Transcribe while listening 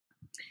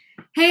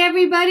Hey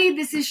everybody,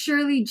 this is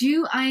Shirley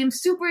Jew. I am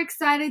super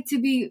excited to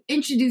be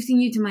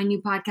introducing you to my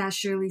new podcast,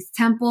 Shirley's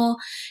Temple.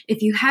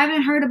 If you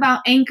haven't heard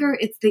about Anchor,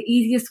 it's the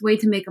easiest way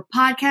to make a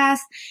podcast.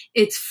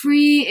 It's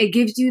free. It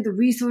gives you the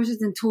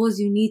resources and tools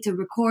you need to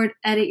record,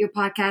 edit your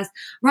podcast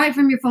right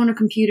from your phone or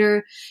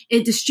computer.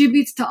 It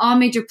distributes to all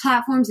major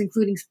platforms,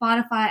 including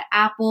Spotify,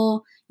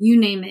 Apple, you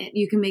name it.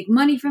 You can make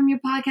money from your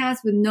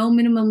podcast with no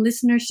minimum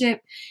listenership.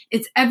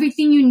 It's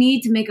everything you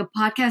need to make a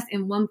podcast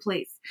in one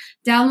place.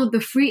 Download the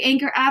free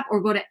Anchor app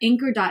or go to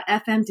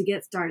anchor.fm to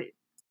get started.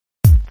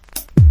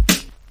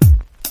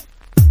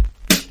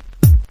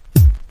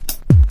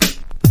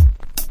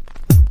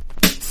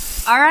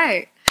 All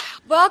right.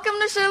 Welcome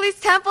to Shirley's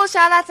Temple.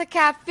 Shout out to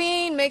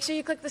Caffeine. Make sure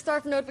you click the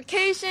star for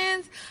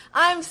notifications.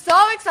 I'm so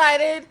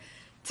excited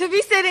to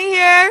be sitting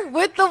here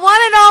with the one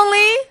and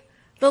only,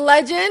 the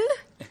legend,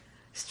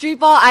 street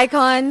ball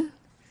icon,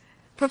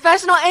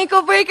 professional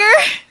ankle breaker,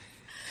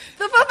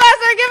 the professor.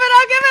 Give it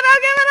up, give it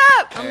up, give it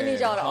up. I'm going to need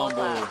y'all to all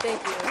clap.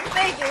 Thank you.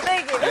 Thank you,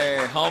 thank you.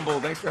 Hey,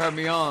 humble. Thanks for having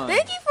me on.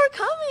 Thank you for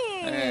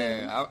coming.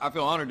 Hey, I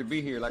feel honored to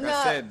be here. Like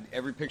I said,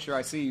 every picture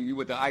I see, you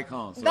with the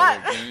icon. So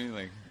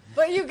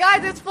But you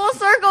guys, it's full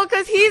circle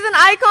because he's an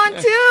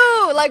icon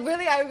too. Like,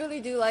 really, I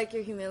really do like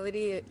your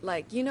humility.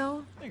 Like, you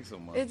know. Thanks so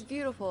much. It's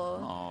beautiful.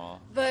 Aww.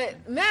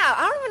 But, man,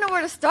 I don't even know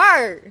where to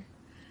start.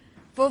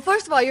 Well,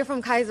 first of all, you're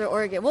from Kaiser,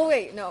 Oregon. Well,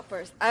 wait, no,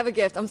 first. I have a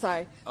gift. I'm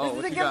sorry. Oh,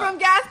 this is a gift from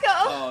Gasco.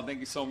 Oh, thank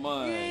you so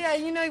much. Yeah,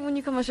 you know when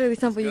you come on Shirley's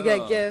Temple, you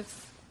get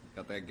gifts.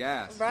 Got that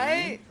gas.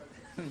 Right?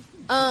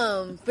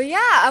 But yeah,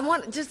 I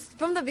want, just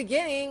from the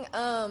beginning,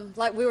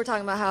 like we were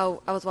talking about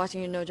how I was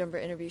watching your No Jumper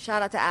interview.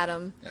 Shout out to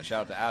Adam. Yeah,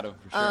 shout out to Adam,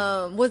 for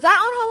sure. Was that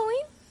on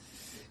Halloween?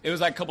 It was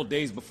like a couple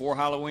days before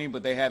Halloween,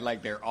 but they had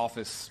like their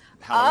office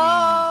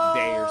Halloween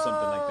day or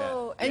something like that.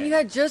 And you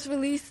had just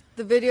released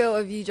the video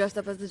of you dressed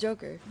up as the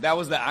Joker. That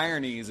was the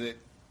irony, is that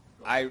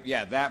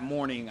that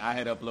morning I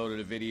had uploaded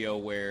a video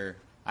where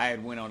I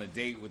had went on a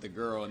date with a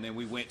girl, and then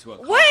we went to a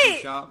costume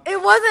shop.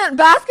 It wasn't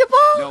basketball?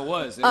 No, it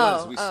was. It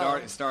was. We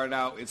started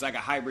out. It's like a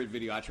hybrid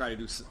video. I try to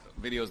do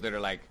videos that are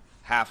like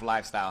half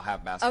lifestyle,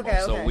 half basketball.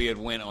 Okay. So we had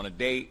went on a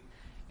date,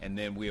 and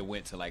then we had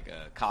went to like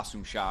a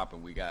costume shop,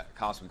 and we got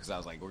costumes because I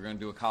was like, we're gonna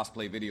do a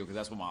cosplay video because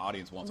that's what my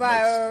audience wants most.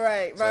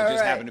 Right. So it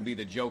just happened to be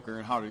the Joker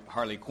and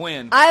Harley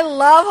Quinn. I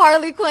love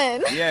Harley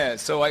Quinn. Yeah.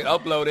 So I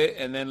uploaded,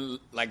 and then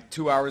like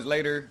 2 hours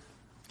later,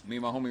 me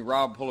and my homie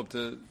Rob pull up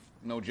to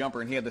No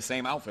Jumper, and he had the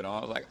same outfit on.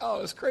 I was like,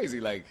 oh, it's crazy.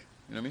 Like,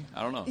 you know what I mean?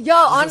 I don't know. Yo,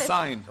 on a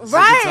sign. It's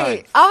right. a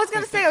sign. I was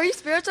going to say, are you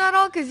spiritual at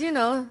all? Because, you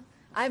know,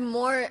 I'm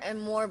more and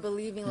more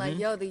believing, like,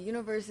 yo, the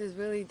universe is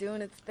really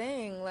doing its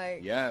thing.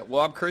 Like, yeah.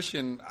 Well, I'm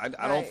Christian.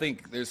 I don't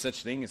think there's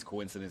such thing as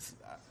coincidence.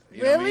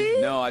 You really? Know what I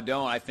mean? No, I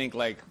don't. I think,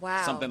 like,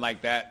 something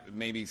like that,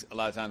 maybe a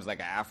lot of times like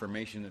an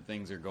affirmation that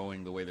things are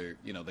going the way they're,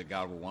 you know, that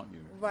God will want you.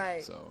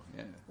 Right. So,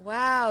 yeah.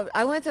 Wow.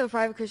 I went to a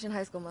private Christian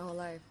high school my whole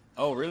life.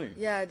 Oh, really?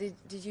 Yeah. Did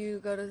you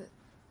go to...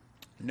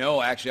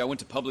 No, actually, I went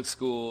to public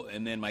school,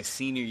 and then my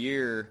senior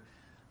year,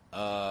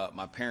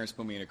 my parents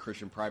put me in a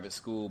Christian private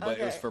school, but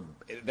it was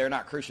they're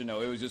not Christian,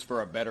 though. It was just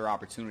for a better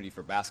opportunity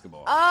for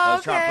basketball. Oh, I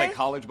was trying to play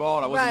college ball,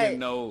 and I wasn't getting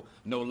no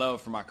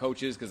love from my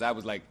coaches because I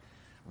was, like,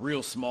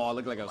 real small. I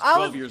looked like I was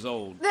 12 years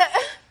old.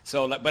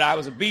 So, like, but I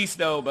was a beast,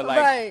 though, but,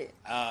 like,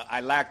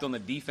 I lacked on the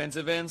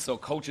defensive end, so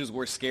coaches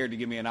were scared to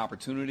give me an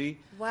opportunity.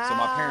 Wow. So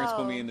my parents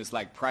put me in this,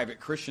 like, private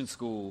Christian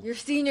school. Your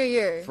senior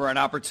year. For an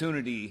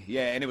opportunity,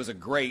 yeah, and it was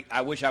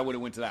I wish I would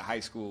have went to that high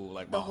school,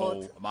 like, my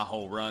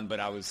whole run, but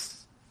I was...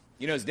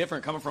 You know, it's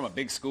different coming from a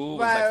big school. It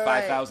was like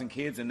 5,000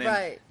 kids, and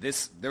then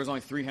there was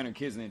only 300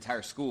 kids in the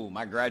entire school.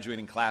 My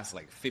graduating class,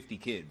 like 50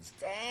 kids.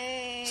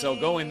 Dang. So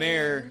going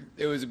there,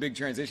 it was a big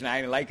transition. I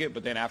didn't like it,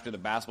 but then after the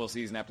basketball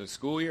season, after the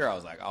school year, I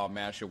was like, oh,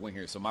 man, I should win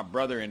here. So my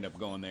brother ended up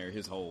going there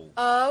his whole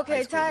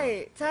high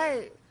school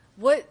tight.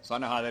 What? So I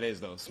know how that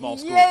is, though. Small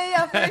school.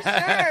 Yeah, for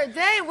sure.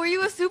 Dang, were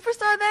you a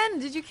superstar then?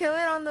 Did you kill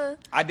it on the...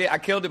 I did. I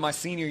killed it my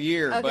senior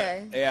year.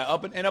 Okay. But, yeah,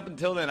 up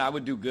until then, I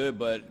would do good,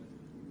 but...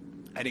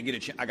 I didn't get a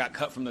chance. I got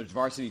cut from the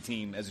varsity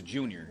team as a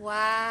junior.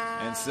 Wow.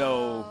 And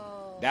so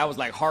that was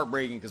like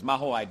heartbreaking because my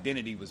whole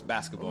identity was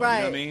basketball. Right.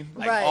 You know what I mean?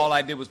 Like all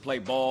I did was play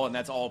ball, and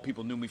that's all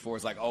people knew me for.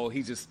 It's like, oh,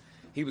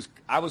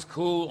 I was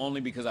cool only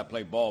because I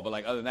played ball, but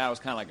like other than that, I was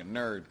kind of like a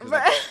nerd because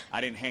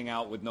I didn't hang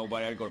out with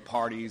nobody. I didn't go to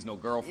parties, no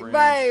girlfriends.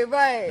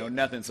 Right. No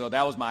nothing. So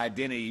that was my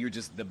identity. You're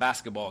just the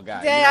basketball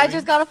guy. Dang, you know I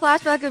just got a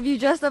flashback of you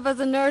dressed up as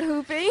a nerd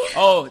hooping.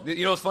 Oh,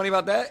 you know what's funny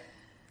about that?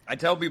 I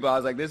tell people, I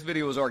was like, this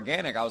video was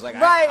organic. I was like,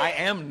 I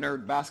am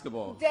nerd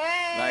basketball.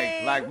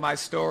 Dang. Like my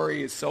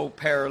story is so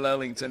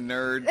paralleling to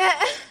nerd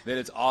that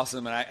it's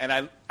awesome. And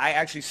I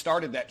actually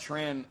started that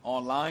trend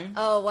online.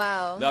 Oh,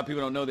 wow. A lot of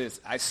people don't know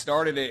this. I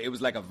started it. It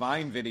was like a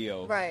Vine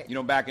video. Right. You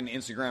know, back in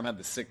Instagram had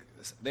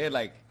they had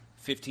like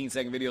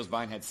 15-second videos.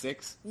 Vine had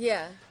 6.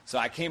 Yeah. So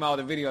I came out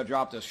with a video. I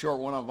dropped a short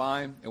one on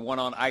Vine and one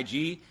on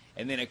IG.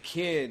 And then a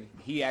kid,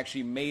 he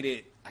actually made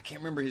it. I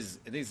can't remember his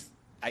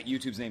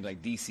YouTube's name,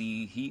 like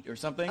DC Heat or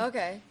something.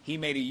 Okay. He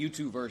made a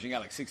YouTube version,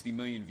 got like 60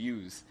 million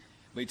views.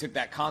 But he took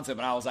that concept,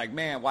 and I was like,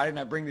 man, why didn't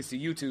I bring this to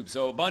YouTube?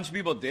 So a bunch of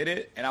people did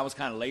it, and I was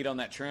kind of late on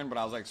that trend, but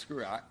I was like,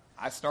 screw it.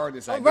 I started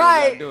this idea.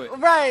 I gotta do it.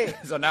 Right.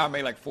 So now I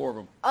made like 4 of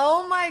them.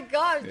 Oh my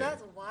gosh,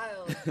 that's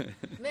wild.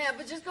 Man,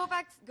 but just going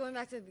back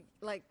to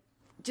like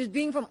just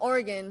being from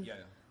Oregon. Yeah.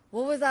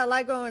 What was that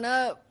like growing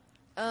up?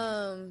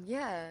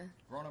 Yeah.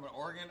 Growing up in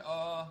Oregon,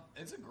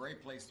 it's a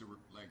great place to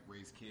like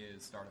raise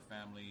kids, start a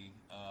family.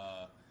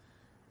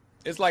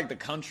 It's like the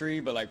country,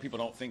 but like people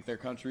don't think they're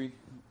country.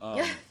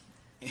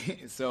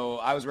 So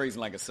I was raised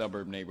in like a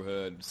suburb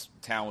neighborhood.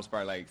 Town was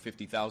probably like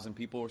 50,000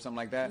 people or something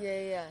like that.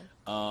 Yeah.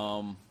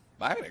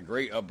 I had a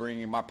great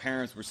upbringing. My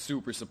parents were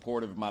super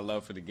supportive of my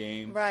love for the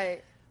game.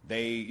 Right.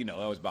 They,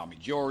 always bought me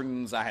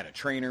Jordans. I had a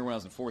trainer when I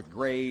was in 4th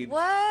grade.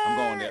 What? I'm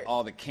going to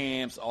all the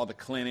camps, all the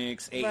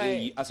clinics. AAU.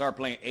 Right. I started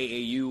playing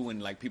AAU when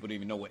like people didn't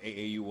even know what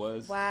AAU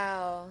was.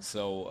 Wow.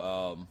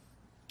 So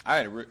I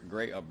had a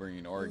great upbringing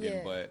in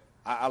Oregon, but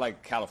I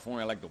like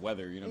California. I like the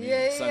weather,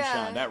 sunshine.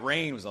 Yeah. That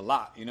rain was a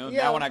lot, Yeah.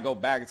 Now when I go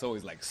back, it's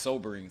always like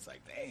sobering. It's like,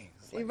 dang.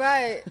 It's like,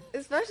 right.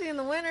 Especially in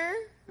the winter.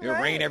 It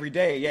rain every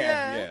day.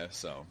 Yeah.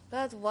 So.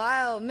 That's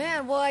wild.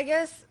 Man, well, I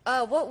guess,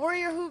 what were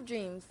your hoop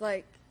dreams?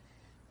 Like.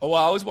 Oh,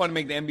 well, I always wanted to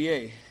make the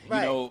NBA.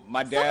 Right.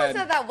 My dad. Someone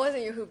said that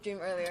wasn't your hoop dream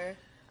earlier.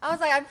 I was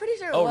like, I'm pretty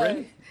sure it was. Oh,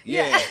 really?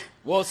 Yeah.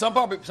 Well, some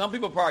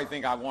people probably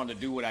think I wanted to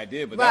do what I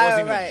did, but Right, that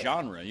wasn't even right. a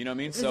genre. You know what I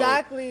mean? So,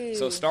 Exactly.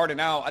 So starting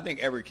out, I think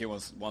every kid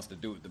wants to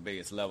do it at the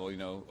biggest level.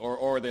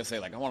 Or they'll say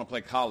like, I want to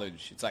play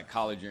college. It's like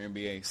college or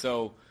NBA.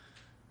 So,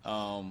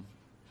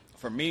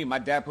 for me, my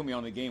dad put me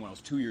on the game when I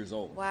was 2 years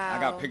old. Wow. I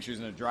got pictures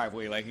in the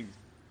driveway like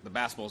the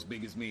basketball's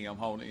big as me. I'm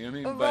holding it. You know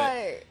what I mean?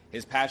 Right. But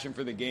his passion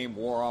for the game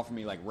wore off of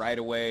me like right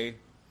away.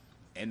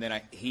 And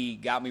then he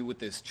got me with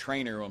this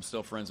trainer who I'm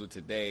still friends with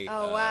today.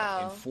 Oh,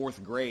 wow. In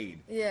 4th grade.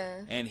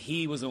 Yeah. And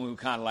he was the one who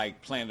kind of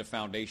like planned the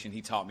foundation.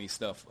 He taught me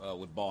stuff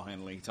with ball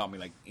handling. He taught me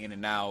like in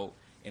and out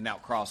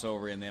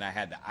crossover. And then I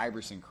had the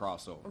Iverson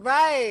crossover.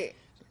 Right.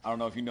 I don't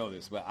know if you know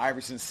this, but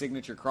Iverson's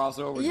signature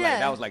crossover,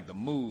 that was like the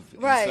move.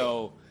 Right. And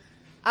so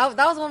that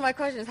was one of my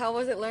questions. How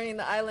was it learning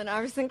the Allen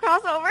Iverson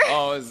crossover?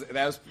 Oh,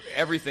 that was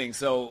everything.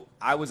 So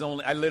I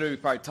literally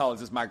probably tall as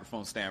this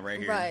microphone stand right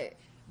here. Right.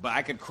 But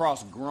I could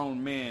cross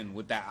grown men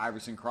with that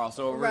Iverson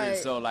crossover. Right. And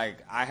so, like,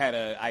 I had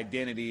an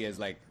identity as,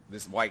 like,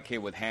 this white kid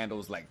with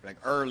handles, like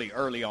early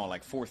on,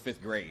 like 4th,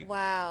 5th grade.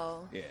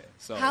 Wow. Yeah.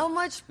 So how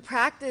much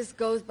practice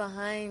goes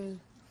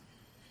behind,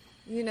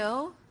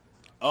 well,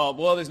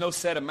 there's no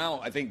set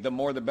amount. I think the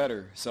more the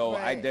better. So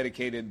I Right.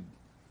 dedicated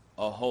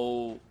a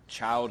whole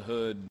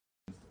childhood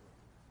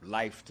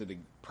life to the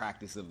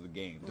practice of the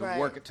game, to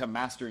Right. to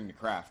mastering the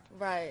craft.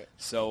 Right.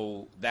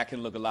 So that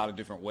can look a lot of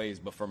different ways.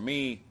 But for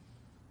me,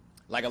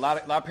 like a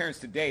lot of parents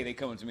today, they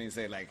come to me and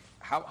say, like,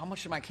 how much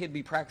should my kid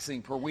be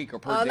practicing per week or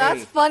per day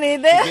that's funny.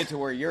 to get to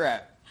where you're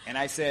at? And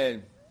I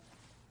said,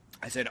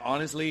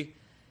 honestly,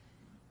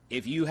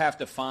 if you have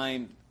to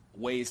find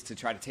ways to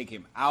try to take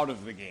him out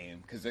of the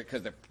game,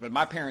 but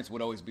my parents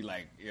would always be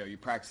like, you're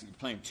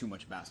playing too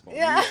much basketball.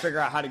 Yeah. We need to figure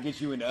out how to get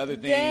you into other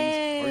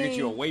things or get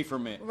you away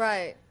from it.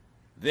 Right.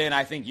 Then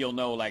I think you'll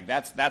know, like,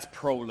 that's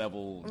pro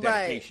level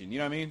dedication. Right. You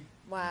know what I mean?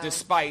 Wow.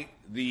 Despite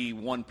the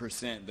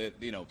 1% that,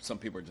 some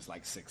people are just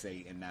like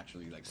 6'8" and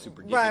naturally like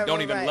super gifted. Right, Don't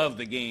right, even right. love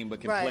the game,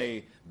 but can Right.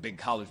 play big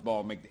college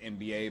ball, make the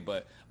NBA.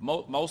 But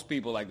most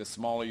people, like the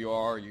smaller you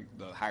are,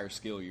 the higher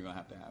skill you're going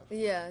to have.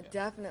 Yeah,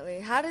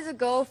 definitely. How does it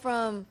go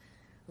from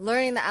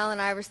learning the Allen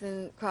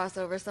Iverson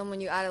crossover,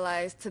 someone you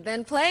idolized, to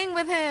then playing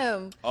with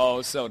him?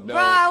 Oh, so dope. Bro,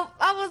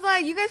 I was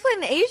like, you guys played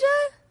in Asia?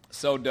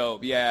 So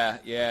dope. Yeah.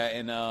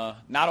 And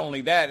not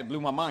only that, it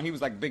blew my mind. He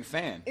was like a big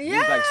fan. Yeah. He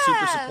was like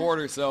super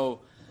supporter.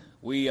 So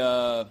we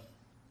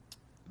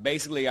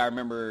basically, I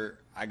remember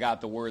I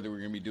got the word that we were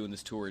going to be doing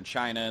this tour in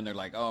China, and they're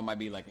like, oh, it might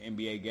be like an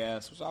NBA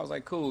guest. So I was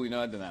like, cool.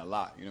 I've done that a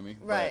lot. You know what I mean?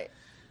 Right.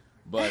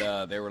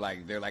 But they're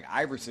like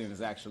Iverson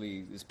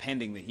is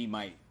pending that he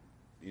might,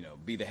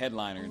 be the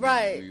headliner. And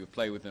Right. you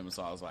play with him.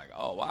 So I was like,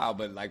 oh, wow.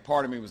 But like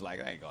part of me was like,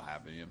 that ain't going to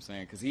happen. You know what I'm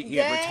saying? Because he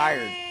had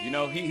retired.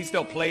 He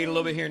still played a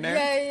little bit here and there.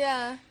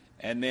 Yeah.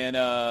 And then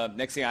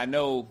next thing I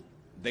know,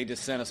 they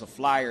just sent us a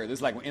flyer. This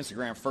is like when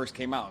Instagram first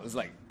came out. This is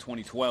like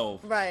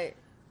 2012. Right.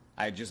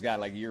 I just got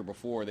like a year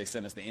before. They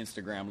sent us the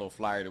Instagram little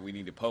flyer that we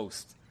need to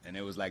post. And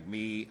it was like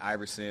me,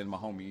 Iverson, my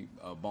homie,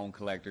 Bone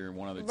Collector, and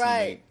one other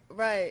teammate.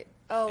 Right.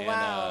 Oh, And,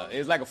 wow. it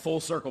was like a full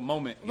circle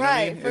moment. You Right, know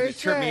what I mean? for It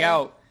tripped me sure.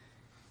 out.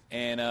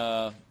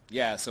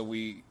 And, so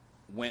we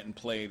went and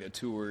played a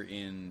tour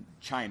in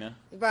China.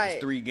 Right. It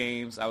was 3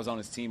 games. I was on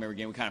his team every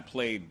game. We kind of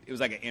played. It was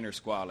like an inner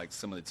squad. Like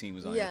some of the team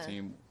was on your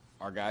team,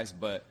 our guys.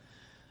 But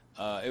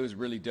it was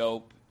really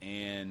dope.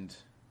 And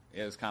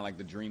it was kind of like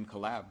the dream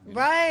collab.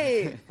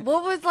 Right.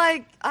 What was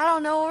like, I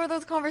don't know, what were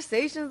those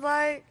conversations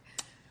like?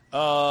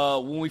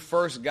 When we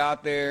first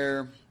got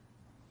there,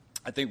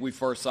 I think we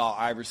first saw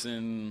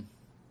Iverson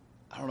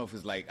I don't know if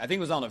it's like, I think it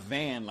was on a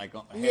van, like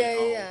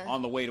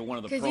on the way to one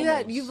of the promos.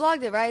 Because you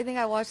vlogged it, right? I think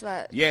I watched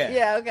that. Yeah.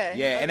 Yeah, okay.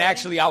 Yeah, okay. and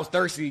actually I was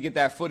thirsty to get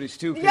that footage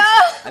too.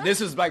 This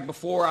was like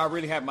before I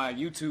really had my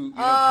YouTube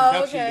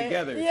production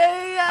together.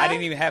 Yeah. I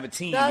didn't even have a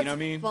team, That's you know what I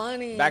mean?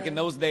 Funny. Back in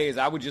those days,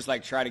 I would just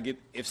like try to get,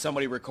 if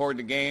somebody recorded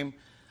the game,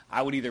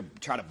 I would either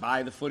try to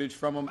buy the footage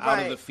from them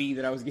out of the fee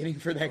that I was getting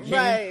for that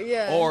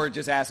game, or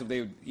just ask if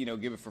they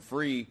would, give it for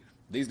free.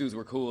 These dudes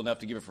were cool enough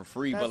to give it for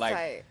free, but like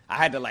tight. I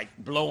had to like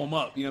blow them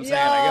up. You know what I'm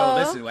saying? Like, yo,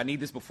 listen, I need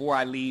this before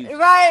I leave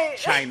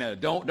China.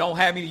 Don't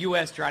have me in the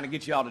U.S. trying to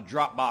get you all to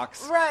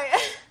Dropbox. Right.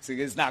 So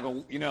it's not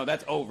gonna,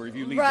 that's over if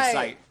you leave the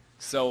site.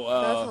 So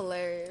that's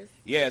hilarious.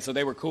 Yeah, so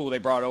they were cool. They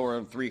brought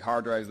over 3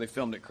 hard drives. They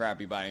filmed it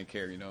crappy, but I didn't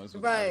care.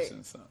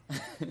 So.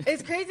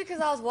 It's crazy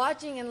because I was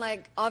watching and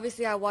like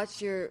obviously I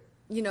watched your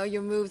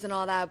your moves and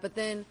all that, but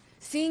then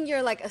seeing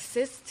your like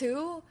assists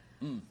too,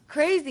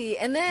 crazy.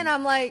 And then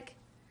I'm like.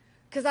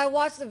 Because I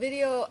watched the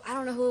video, I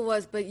don't know who it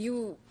was, but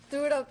you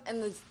threw it up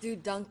and this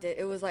dude dunked it.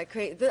 It was like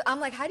crazy. I'm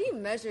like, how do you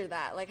measure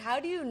that? Like, how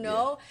do you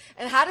know?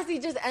 Yeah. And how does he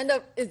just end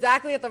up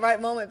exactly at the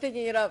right moment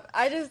picking it up?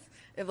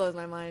 It blows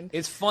my mind.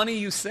 It's funny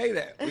you say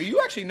that. Well,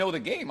 you actually know the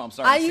game, I'm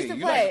sorry. I used to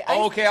play. Like,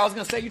 okay, I was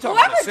going to say, you talking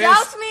about assists. Whoever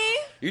doubts me.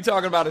 You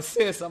talking about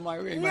assists. I'm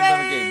like, okay, you might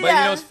know the game.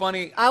 But it's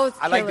funny. I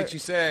like that you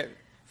said,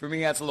 for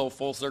me, that's a little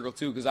full circle,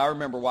 too, because I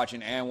remember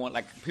watching AND1.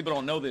 Like, people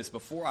don't know this.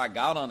 Before I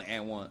got on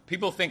AND1,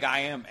 people think I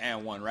am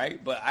AND1,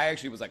 right? But I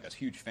actually was, like, a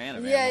huge fan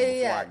of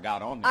AND1 before I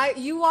got on there.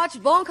 You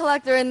watched Bone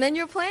Collector, and then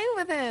you're playing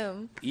with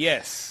him.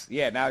 Yes.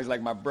 Yeah, now he's,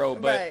 like, my bro.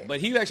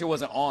 But he actually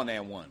wasn't on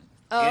AND1.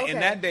 Oh, okay.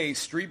 In that day,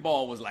 Street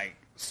Ball was, like,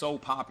 so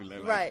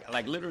popular.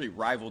 Like literally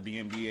rivaled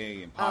the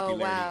NBA in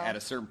popularity at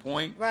a certain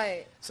point.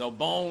 Right. So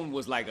Bone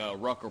was like a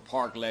Rucker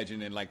Park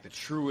legend in like the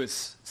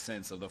truest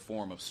sense of the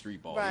form of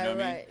street ball. You know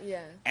what I mean?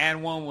 Yeah.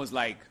 AND1 was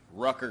like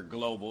Rucker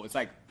Global. It's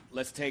like,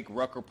 let's take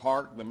Rucker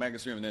Park, the mega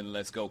stream, and then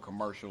let's go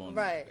commercial. And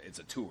it's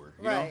a tour.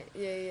 You know?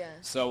 Yeah.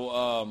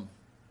 So,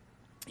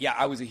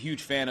 I was a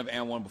huge fan of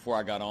AND1 before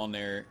I got on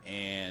there.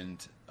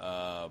 And,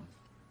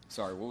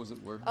 sorry, what was it?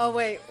 Oh,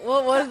 wait.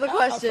 What was the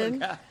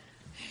question?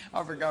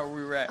 I forgot where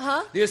we were at.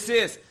 Huh? The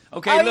assist.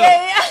 Okay, look.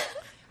 Yeah.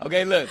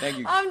 Okay, look. Thank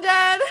you. I'm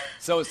dead.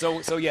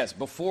 So yes,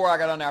 before I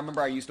got on there, I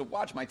remember I used to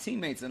watch my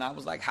teammates, and I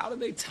was like, how did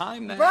they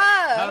time that?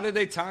 Bruh. How did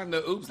they time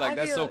the oops? Like,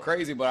 that's so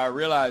crazy. But I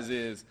realized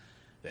is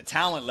the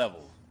talent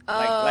level.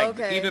 Like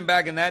even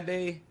back in that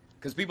day,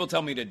 because people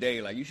tell me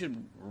today, like, you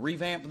should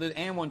revamp the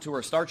AND1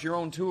 tour, start your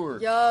own tour.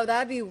 Yo,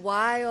 that'd be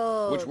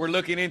wild. Which we're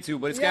looking into,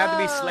 but it's got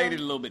to be slated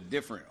a little bit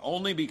different.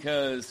 Only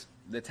because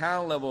the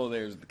talent level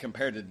there's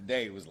compared to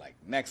today was like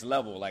next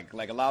level. Like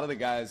a lot of the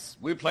guys,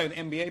 we would play with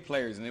NBA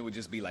players and it would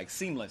just be like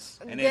seamless.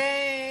 And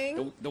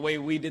the way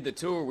we did the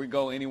tour, we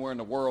go anywhere in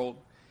the world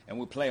and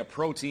we play a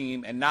pro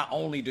team and not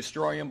only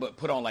destroy them, but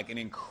put on like an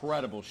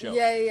incredible show.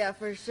 Yeah,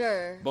 for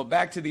sure. But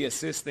back to the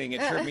assist thing,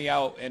 it tripped me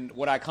out. And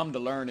what I come to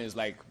learn is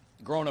like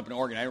growing up in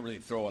Oregon, I didn't really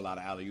throw a lot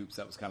of alley-oops.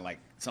 That was kind of like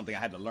something I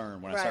had to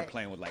learn when I started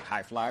playing with like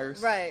high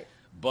flyers. Right.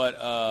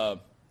 But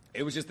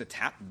it was just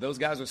those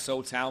guys were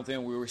so talented,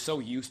 and we were so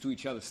used to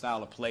each other's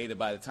style of play that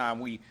by the time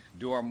we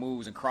do our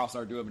moves and cross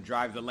our do-up and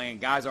drive the lane,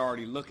 guys are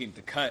already looking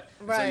to cut.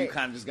 Right. So you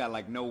kind of just got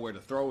like nowhere to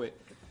throw it.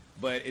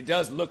 But it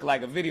does look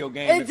like a video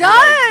game. It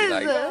does.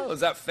 Like, oh, is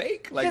that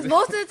fake? Because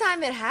most of the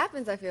time it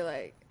happens, I feel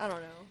like. I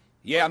don't know.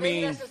 Yeah,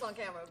 maybe that's just on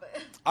camera, but.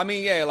 I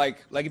mean, yeah, like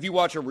if you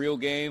watch a real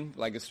game,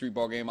 like a street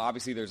ball game,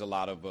 obviously there's a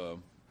lot of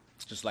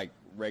just like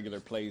regular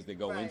plays that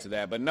go into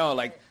that. But no,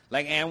 like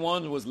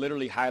AND1 was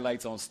literally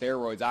highlights on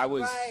steroids. I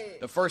was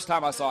the first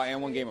time I saw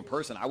AND1 game in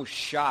person, I was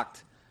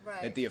shocked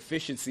at the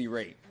efficiency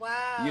rate.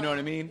 Wow. You know what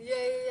I mean?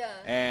 Yeah.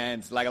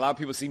 And like a lot of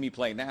people see me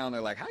play now and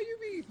they're like, how you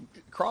be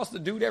cross the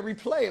dude every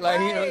play? Like,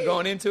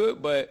 going into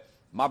it. But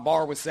my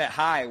bar was set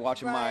high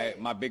watching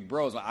my big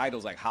bros, my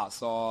idols like Hot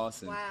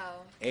Sauce and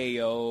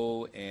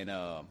AO and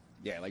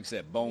like you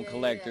said, Bone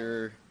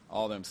Collector,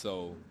 all them.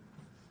 So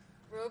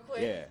real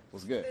quick. Yeah, it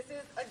was good. This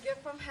is a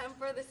gift from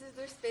Hemper. This is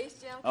their Space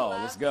Jam collab. Oh,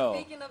 let's go.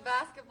 Speaking of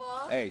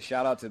basketball. Hey,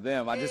 shout out to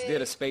them. I just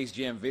did a Space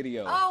Jam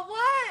video. Oh,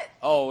 what?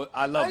 Oh,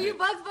 I love it. Are you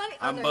Bugs Bunny?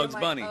 I'm Bugs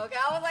Bunny. Okay,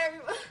 I was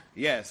like...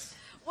 Yes.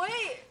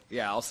 Wait.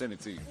 Yeah, I'll send it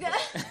to you.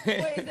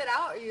 Wait, is it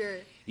out?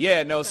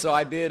 Yeah, no, so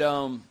I did,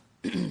 I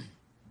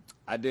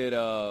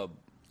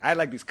had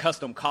like these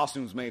custom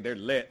costumes made. They're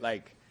lit,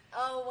 like...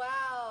 Oh,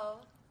 wow.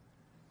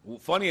 Well,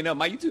 funny enough,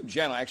 my YouTube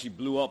channel actually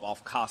blew up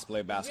off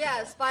cosplay basketball.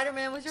 Yeah,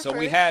 Spider-Man was your first. So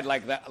we had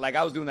like that, like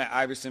I was doing that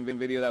Iverson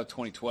video, that was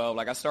 2012.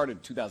 Like I started in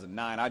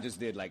 2009. I just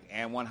did like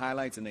AND1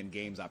 highlights and then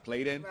games I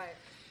played in. Right.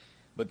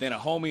 But then a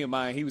homie of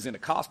mine, he was into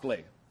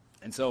cosplay.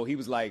 And so he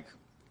was like,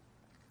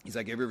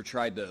 have you ever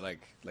tried to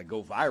like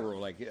go viral?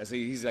 Like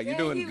he's like, you're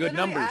doing good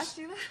numbers.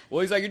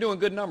 Well, he's like, you're doing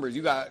good numbers.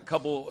 You got a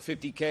couple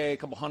 50K, a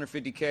couple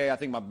 150K. I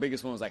think my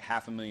biggest one was like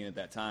 $500,000 at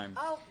that time.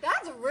 Oh,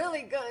 that's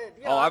really good.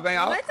 Yo, I mean, did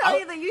I tell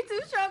you the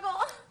YouTube struggle?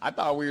 I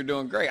thought we were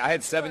doing great. I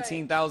had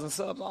 17,000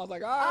 subs. I was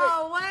like, all right,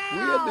 oh wow, we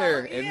in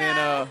there. And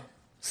then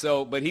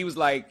but he was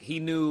like,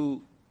 he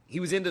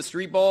was into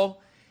street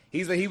ball.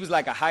 He was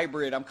like a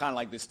hybrid. I'm kind of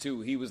like this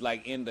too. He was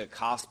like into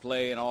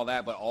cosplay and all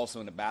that, but also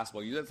into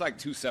basketball. It's like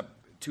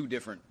two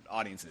different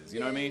audiences. You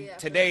know what I mean? Yeah,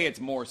 Today it's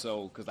more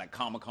so because like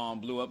Comic-Con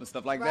blew up and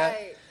stuff like that.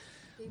 Right.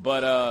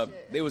 But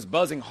it was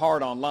buzzing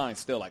hard online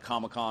still, like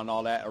Comic-Con and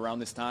all that around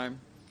this time.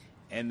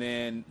 And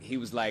then he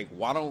was like,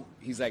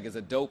 he's like, it's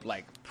a dope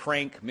like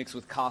prank mixed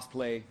with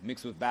cosplay,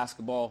 mixed with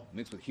basketball,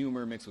 mixed with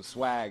humor, mixed with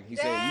swag. He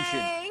said you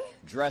should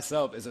dress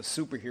up as a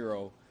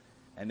superhero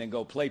and then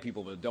go play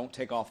people, but don't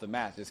take off the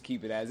mask. Just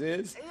keep it as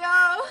is.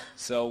 Yo.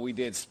 So we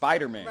did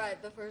Spider-Man.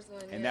 Right, the first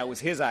one. And that was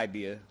his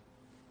idea.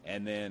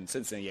 And then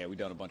since then, we've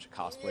done a bunch of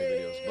cosplay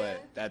videos.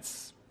 But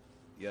that's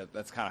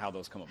kind of how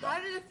those come about. How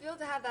did it feel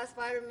to have that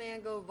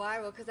Spider-Man go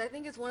viral? Because I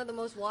think it's one of the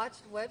most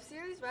watched web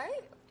series,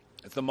 right?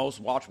 It's the most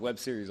watched web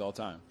series all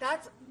time.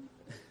 That's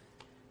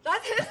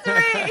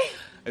history.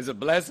 It's a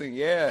blessing,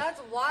 yeah.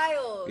 That's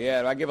wild.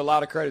 Yeah, I give a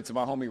lot of credit to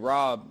my homie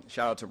Rob.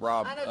 Shout out to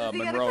Rob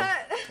Monroe.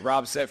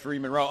 Rob Set Free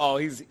Monroe.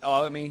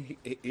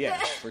 Yeah,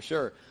 for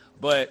sure.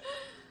 But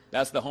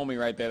that's the homie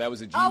right there. That was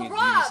a genius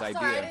idea. Sorry,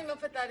 I didn't even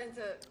put that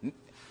into.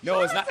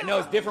 No, it's not. No,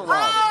 it's different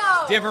Rob.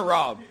 Oh. Different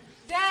Rob.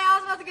 Dang, I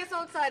was about to get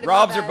so excited.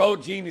 Robs are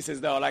both geniuses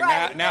though. Like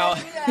right. now.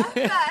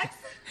 Yeah, facts.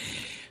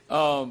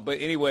 But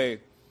anyway.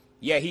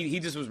 Yeah, he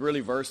just was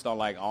really versed on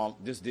like all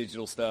this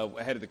digital stuff,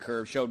 ahead of the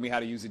curve. Showed me how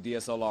to use a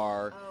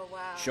DSLR. Oh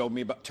wow.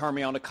 Turned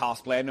me on to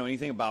cosplay. I didn't know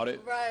anything about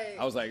it. Right.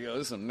 I was like, yo,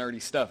 this is some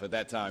nerdy stuff at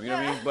that time. You know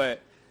what I mean?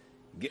 But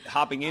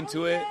hopping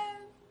into it,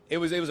 it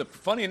was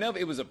funny enough.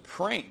 It was a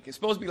prank. It's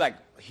supposed to be like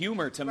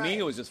humor. To me,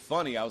 it was just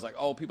funny. I was like,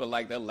 oh, people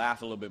like that.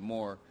 Laugh a little bit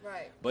more.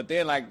 Right. But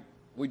then like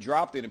we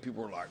dropped it and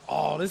people were like,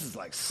 oh, this is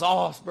like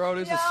sauce, bro.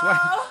 This is swag.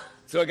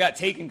 So it got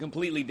taken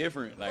completely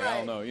different. Like I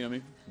don't know. You know what I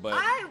mean?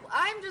 But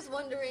I'm just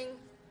wondering.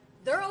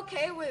 They're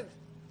okay with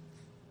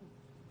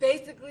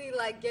basically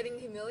like getting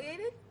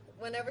humiliated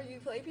whenever you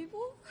play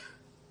people?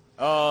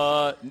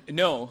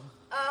 No.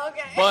 Oh,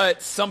 okay.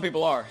 But some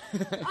people are. I'm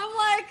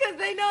like, because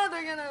they know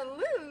they're going to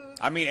lose.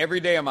 I mean, every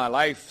day of my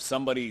life,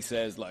 somebody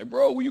says like,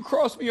 bro, will you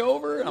cross me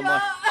over? And I'm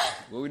like,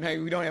 well,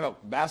 we don't have a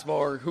basketball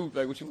or hoop.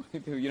 Like, what you want to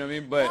do? You know what I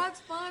mean? But that's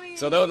funny.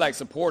 So they're like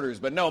supporters.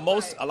 But no,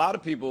 a lot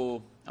of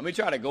people, I mean,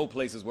 try to go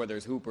places where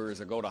there's hoopers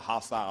or go to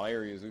hostile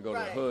areas. We go to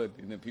the hood,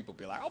 and then people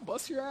be like, I'll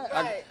bust your ass.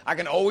 Right. I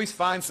can always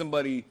find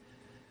somebody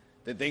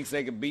that thinks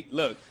they could beat.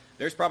 Look,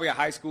 there's probably a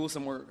high school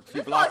somewhere a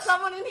few blocks.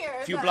 Someone in here.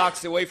 A few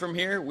blocks away from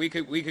here. We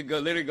could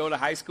literally go to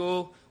high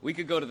school. We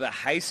could go to the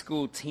high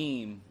school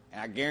team,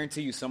 and I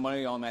guarantee you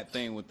somebody on that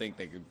thing would think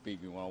they could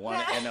beat me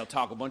one-on-one, and they'll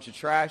talk a bunch of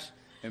trash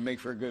and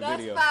make for a good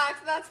video. That's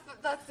facts.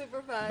 That's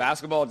super facts.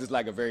 Basketball is just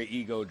like a very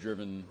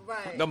ego-driven,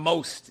 the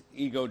most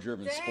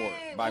ego-driven sport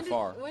by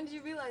far. When did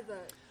you realize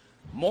that?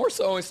 More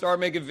so, I started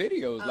making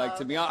videos. Like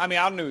to be honest, I mean,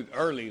 I knew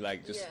early,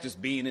 like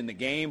just being in the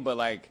game, but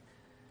like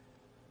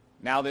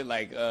now that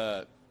like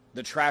the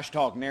trash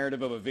talk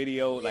narrative of a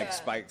video like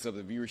spikes up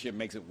the viewership,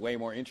 makes it way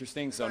more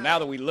interesting. So now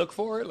that we look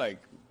for it, like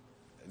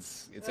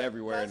it's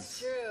everywhere and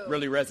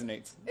really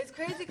resonates. It's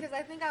crazy because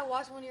I think I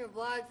watched one of your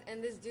vlogs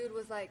and this dude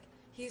was like,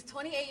 he's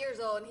 28 years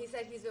old and he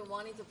said he's been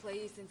wanting to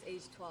play you since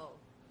age 12.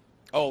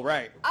 Oh,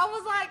 right. I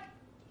was like,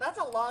 that's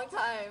a long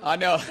time. I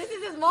know. This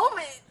is his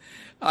moment.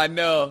 I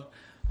know.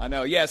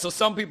 Yeah, so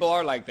some people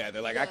are like that.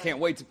 They're like, I can't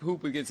wait to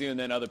hoop against you. And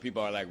then other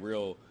people are like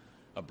real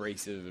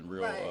abrasive and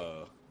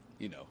real,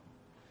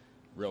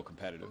 real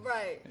competitive.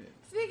 Right. Yeah.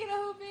 Speaking of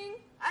hooping,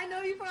 I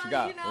know you probably,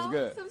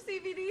 some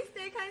CBD,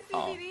 Stay Kind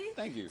CBD. Oh,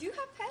 thank you. Do you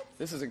have pets?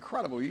 This is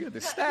incredible. You got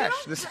the stash.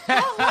 It's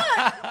Christmas.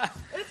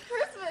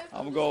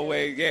 I'm going to go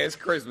away. Yeah, it's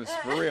Christmas,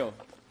 for real.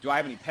 Do I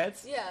have any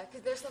pets? Yeah,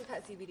 because there's some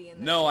pet CBD in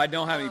there. No, I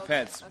don't have any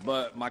pets,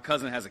 but my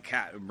cousin has a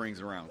cat who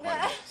brings around quite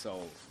a bit,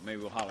 so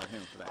maybe we'll holler at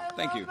him for that.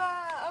 Thank you.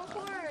 Of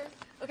course.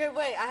 Okay,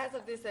 wait, I had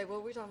something to say. What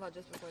were we talking about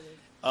just before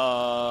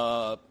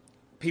this?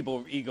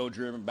 People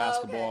ego-driven,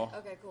 basketball.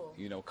 Okay, cool.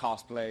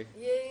 Cosplay.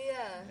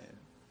 Yeah.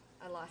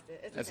 I lost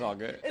it. It's all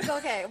good. It's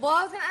okay. Well,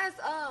 I was going to ask,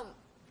 I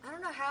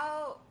don't know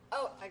how.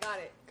 Oh, I got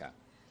it. Okay.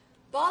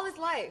 Ball is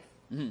Life.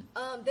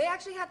 Mm-hmm. They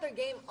actually have their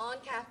game on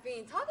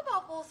caffeine. Talk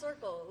about full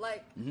circle.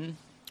 Like,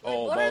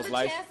 what are the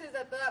chances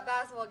that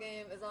basketball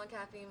game is on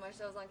caffeine? My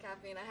show's on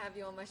caffeine. I have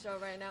you on my show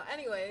right now.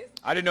 Anyways.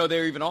 I didn't know they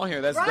were even on here.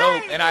 That's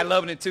dope. And I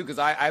love it, too, because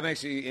I'm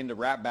actually into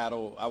rap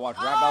battle. I watch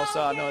rap battle,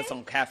 so I know it's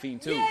on caffeine,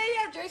 too. Yeah.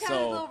 Drake has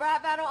a little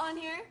rap battle on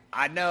here.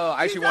 I know.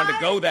 I actually wanted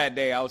to go that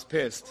day. I was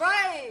pissed.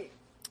 Right.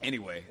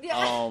 Anyway.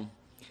 Yeah.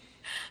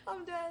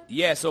 I'm dead.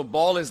 Yeah, so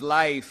Ball is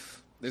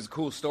Life. There's a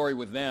cool story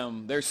with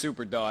them. They're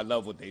super dope. I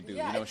love what they do.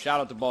 Yeah, shout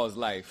out to Ball is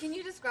Life. Can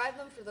you describe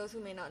them for those who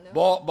may not know?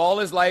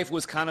 Ball is Life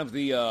was kind of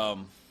the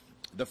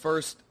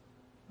first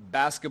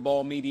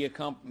basketball media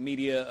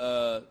company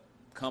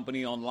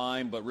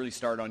online, but really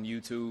started on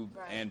YouTube.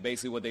 Right. And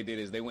basically what they did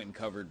is they went and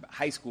covered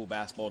high school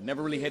basketball.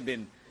 Never really had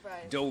been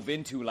dove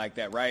into like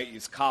that, right?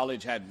 It's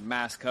college had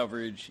mass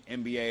coverage,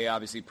 NBA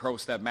obviously pro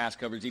step mass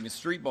coverage, even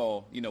street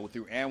ball,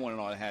 through AND1 and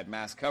all that had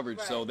mass coverage.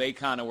 Right. So they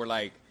kind of were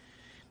like.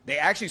 They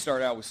actually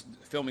started out with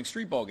filming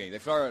street ball games. They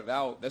started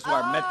out. That's where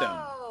I met them.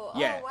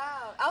 Yeah. Oh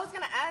wow! I was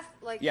gonna ask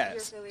your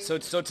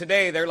affiliation. So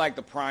today they're like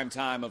the prime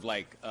time of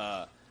like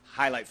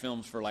highlight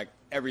films for like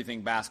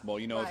everything basketball.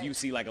 You know, if you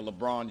see like a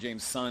LeBron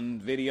James son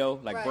video,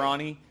 like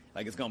Bronny,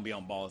 like it's gonna be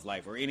on Ball is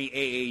Life. Or any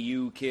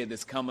AAU kid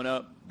that's coming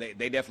up, they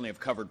definitely have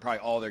covered probably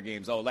all their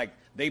games. Oh, like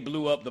they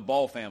blew up the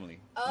Ball family.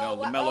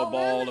 LaMelo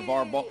Ball, really?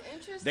 LeVar Ball.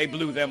 They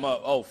blew them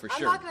up. Oh, for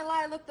sure. I'm not gonna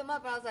lie, I looked them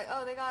up and I was like,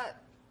 oh, they got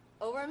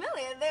over 1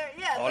 million.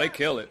 They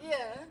kill it.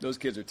 Yeah. Those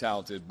kids are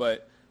talented.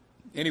 But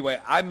anyway,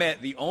 I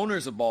met the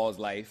owners of Ball is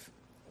Life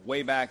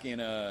way back in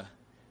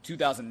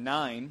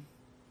 2009,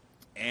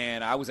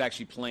 and I was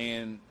actually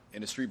playing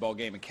in a street ball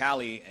game in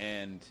Cali,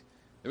 and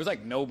there was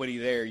like nobody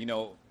there. You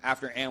know,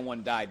 after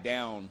AND1 died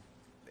down,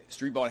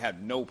 street ball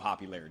had no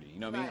popularity. You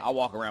know what I mean? I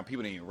walk around,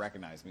 people didn't even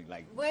recognize me.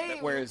 Like,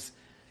 whereas,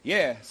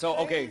 so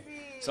okay,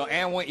 so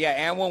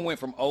AND1 went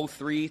from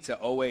 03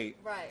 to 08,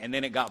 and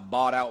then it got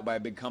bought out by a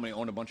big company,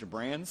 owned a bunch of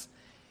brands.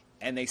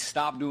 And they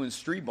stopped doing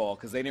street ball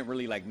because they didn't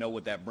really like know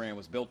what that brand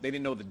was built. They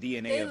didn't know the DNA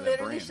of that brand. They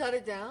literally shut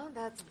it down?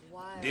 That's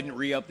wild. Didn't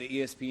re-up the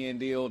ESPN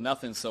deal,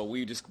 nothing. So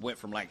we just went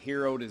from like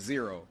hero to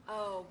zero.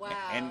 Oh, wow.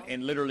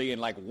 And literally in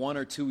like 1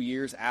 or 2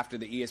 years after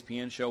the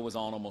ESPN show was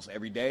on almost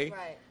every day.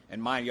 Right.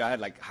 And mind you, I had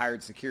like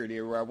hired security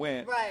everywhere I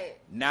went. Right.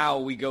 Now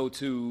we go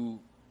to,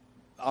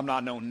 I'm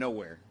not known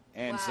nowhere.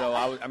 And so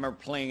I remember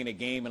playing in a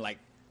game in like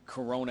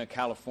Corona,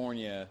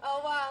 California.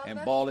 Oh, wow.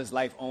 And Ball is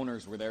Life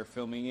owners were there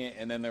filming it.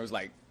 And then there was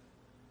like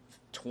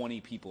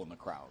 20 people in the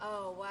crowd.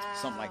 Oh, wow.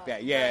 Something like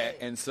that. Yeah. Right.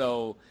 And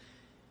so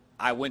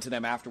I went to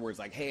them afterwards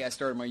like, hey, I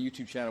started my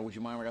YouTube channel. Would you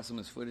mind? I got some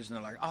of this footage. And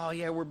they're like, oh,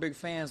 yeah, we're big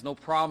fans. No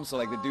problem. So,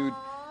 like, the dude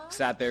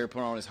sat there,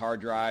 put on his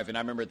hard drive. And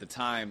I remember at the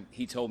time,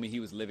 he told me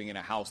he was living in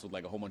a house with,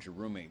 like, a whole bunch of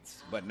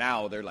roommates. But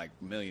now they're, like,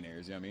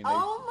 millionaires. You know what I mean?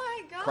 Oh,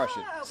 my God. Crush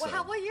it. So.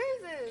 What year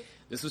is this?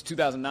 This was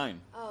 2009.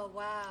 Oh,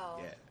 wow.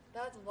 Yeah.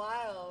 That's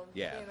wild.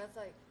 Yeah. Damn, that's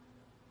like,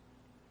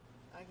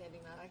 I can't do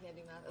math.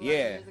 11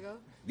 Yeah. years ago?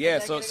 Yeah,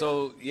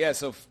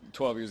 so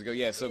 12 years ago.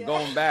 Yeah, so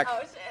going back, oh,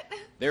 shit.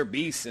 They're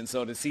beasts, and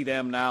so to see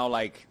them now,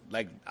 like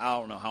I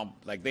don't know how,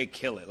 like they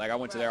kill it. Like I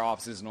went to their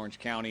offices in Orange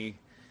County,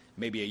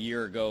 maybe a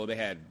year ago. They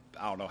had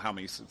I don't know how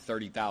many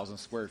 30,000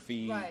 square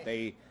feet. Right.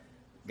 They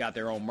got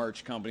their own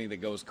merch company that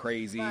goes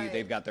crazy. Right.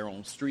 They've got their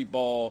own street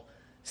ball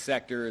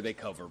sector. They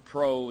cover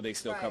pro. They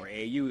still cover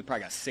AAU. They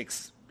probably got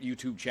 6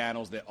 YouTube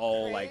channels that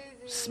all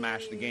like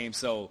smash the game.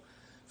 So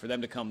for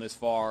them to come this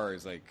far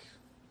is like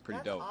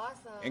pretty dope.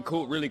 Awesome. And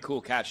cool, really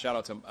cool cats. Shout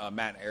out to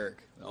Matt and Eric,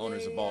 the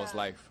owners of Ball is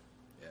Life.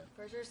 Yeah.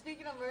 For sure.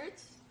 Speaking of merch.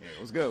 Yeah,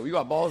 what's good? You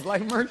got Ball is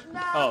Life merch?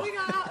 No, we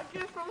got a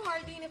gift from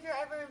Hardin if you're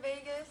ever in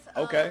Vegas.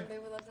 Okay. They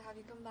would love to have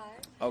you come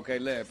by. Okay,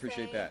 Leah,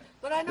 appreciate that.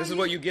 But I know this is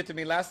what you get to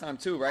me last time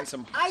too, right?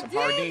 Some Hardin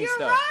stuff.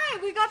 You're right.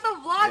 We got the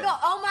vlog. Yeah.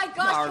 Oh my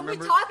gosh, can we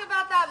talk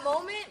about that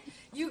moment?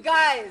 You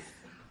guys,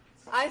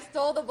 I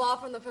stole the ball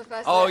from the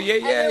professor. Oh, yeah.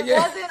 And it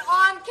wasn't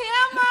on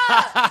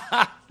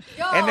camera.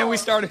 Yo. And then we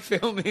started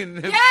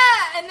filming. Yeah,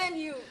 and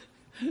then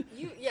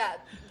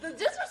the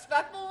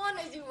disrespectful one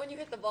is when you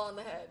hit the ball in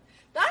the head.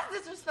 That's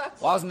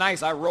disrespectful. Well, I was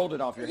nice. I rolled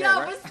it off your head, right?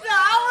 Yeah, but still,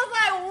 I was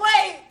like,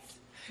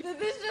 wait, did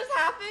this just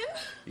happen?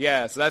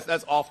 Yeah, so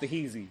that's off the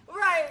heezy.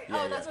 Right.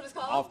 Yeah, that's what it's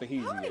called? Off the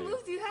heezy. How many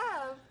moves do you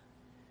have?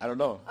 I don't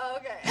know. Oh,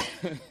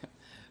 okay.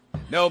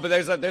 No, but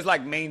there's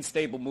like main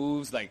staple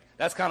moves. Like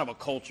that's kind of a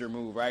culture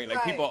move, right?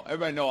 Like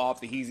everybody know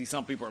off the heezy.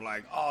 Some people are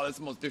like, oh, that's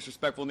the most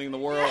disrespectful thing in the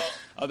world.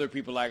 Other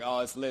people are like, oh,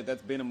 it's lit.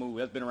 That's been a move.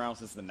 That's been around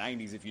since the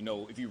 90s if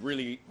you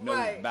really know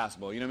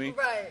basketball. You know what I mean?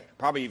 Right.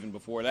 Probably even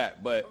before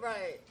that. But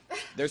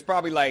there's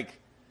probably like,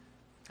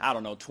 I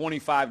don't know,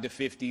 25 to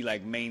 50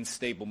 like main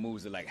staple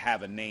moves that like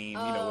have a name.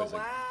 You know, it's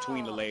like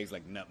between the legs,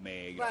 like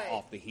nutmeg,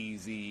 off the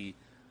heezy.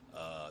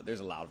 There's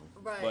a lot of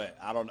them, but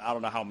I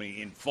don't know how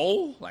many in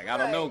full. Like I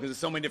don't know because there's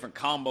so many different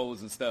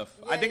combos and stuff.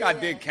 I think I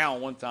did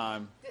count one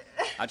time.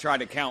 I tried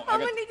to count. How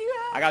many did you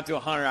have? I got to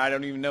 100. I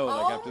don't even know.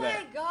 Like after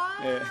that. Oh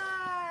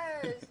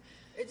my gosh!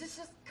 It just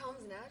comes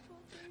natural.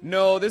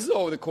 No, this is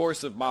over the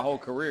course of my whole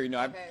career. You know,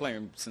 I've been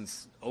playing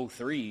since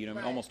 03. You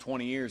know, almost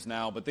 20 years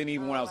now. But then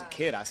even when I was a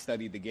kid, I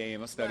studied the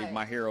game. I studied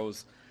my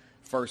heroes.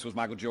 First was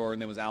Michael Jordan,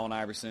 then was Allen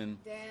Iverson.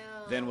 Damn.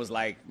 Then was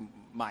like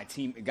my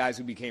team guys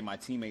who became my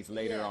teammates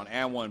later on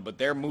AND1, but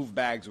their move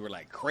bags were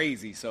like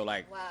crazy. So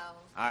like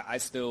I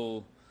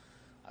still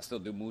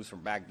do moves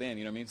from back then,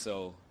 you know what I mean?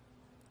 So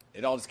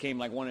it all just came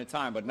like one at a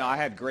time. But no, I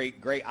had great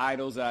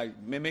idols that I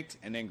mimicked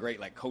and then great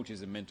like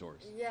coaches and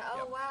mentors. Yeah,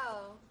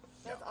 wow.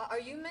 Are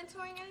you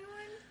mentoring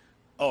anyone?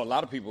 Oh, a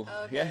lot of people.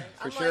 Okay. Yeah,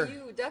 for sure. Like,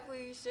 you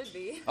definitely should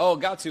be. Oh,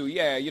 got to.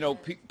 Yeah, you know,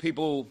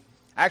 people.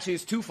 Actually,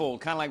 it's twofold.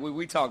 Kind of like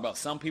we talk about.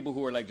 Some people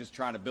who are like just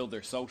trying to build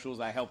their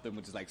socials, I help them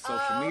with just like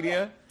social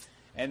media,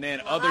 and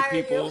then other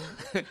people,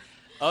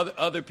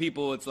 other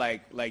people, it's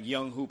like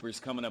young hoopers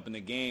coming up in the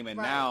game, and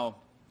now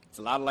it's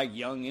a lot of like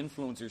young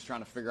influencers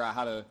trying to figure out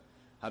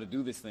how to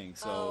do this thing.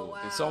 So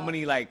there's so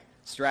many like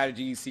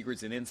strategies,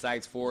 secrets, and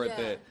insights for it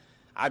that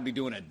I'd be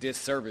doing a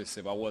disservice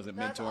if I wasn't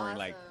mentoring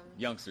like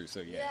youngsters.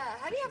 So yeah.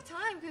 How do you have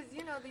time? Because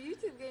you know the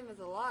YouTube game is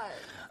a lot.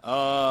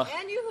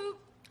 And you hoop.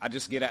 I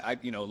just get a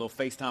little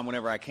FaceTime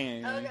whenever I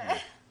can.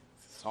 Okay.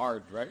 It's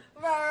hard, right?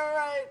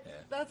 Right. Yeah.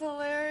 That's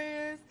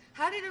hilarious.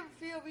 How did it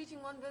feel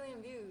reaching 1 billion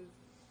views?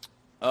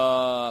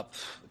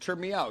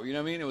 tripped me out. You know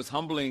what I mean? It was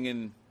humbling,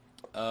 and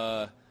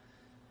I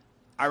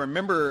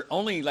remember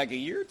only like a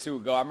year or two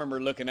ago, I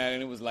remember looking at it,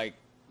 and it was like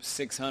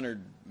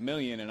 600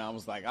 million, and I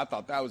was like, I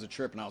thought that was a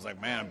trip, and I was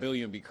like, man, $1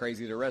 billion would be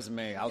crazy to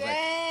resume. I was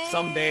like,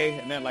 someday,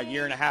 and then like a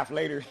year and a half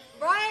later,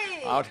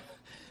 right.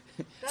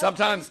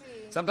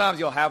 Sometimes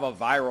you'll have a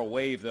viral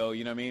wave, though,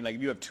 you know what I mean? Like,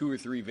 if you have 2 or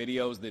 3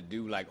 videos that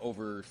do, like,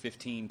 over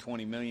 15,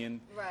 20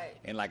 million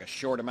in, like, a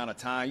short amount of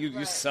time,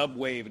 you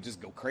sub-wave and just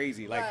go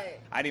crazy.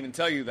 Like, I didn't even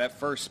tell you that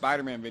first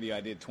Spider-Man video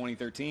I did,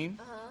 2013,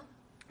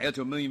 I got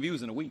to 1 million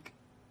views in a week.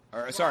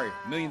 Or, sorry,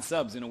 1 million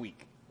subs in a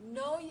week.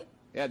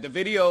 Yeah, that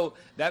video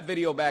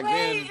back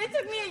then. Wait, it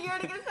took me a year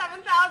to get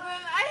 7,000.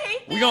 I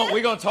hate this.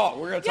 We're going to talk.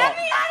 We're going to talk.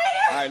 Get me out of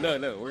here. All right,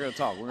 look. We're going to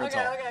talk. We're going to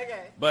talk.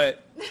 Okay.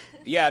 But,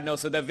 yeah, no,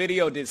 so that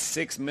video did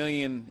 6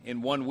 million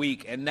in 1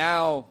 week. And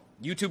now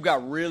YouTube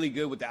got really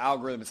good with the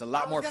algorithm. It's a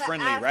lot more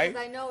friendly, right?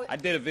 I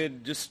did a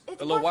vid just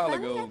a little while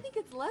ago. I think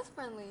it's less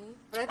friendly.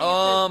 But I think it's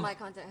because my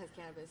content has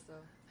cannabis, so.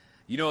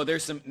 You know,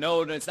 there's some,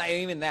 no, it's not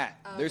even that.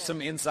 Okay. There's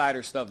some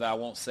insider stuff that I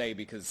won't say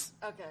because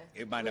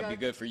it might not be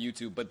good for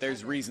YouTube, but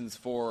there's reasons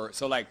for,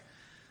 so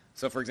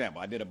for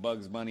example, I did a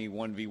Bugs Bunny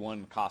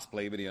 1v1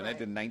 cosplay video, and that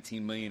did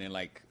 19 million in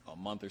like a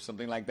month or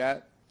something like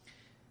that.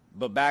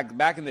 But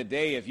back in the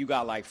day, if you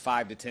got like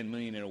 5 to 10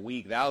 million in a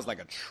week, that was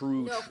like a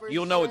true,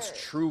 you'll know it's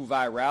true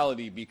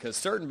virality, because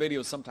certain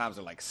videos sometimes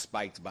are like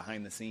spiked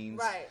behind the scenes.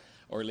 Right.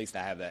 Or at least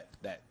I have that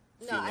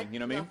feeling, you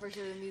know what I mean? No, for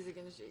sure, the music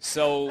industry.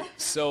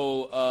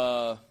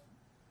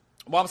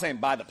 Well, I'm saying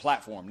by the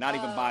platform, not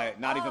even by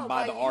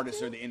the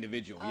artist or the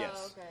individual.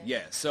 Yes. Okay.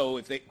 Yeah. So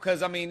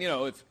because I mean, you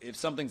know, if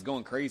something's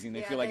going crazy and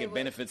they feel like it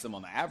benefits them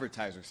on the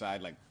advertiser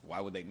side, like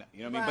why would they not,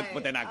 you know what I mean?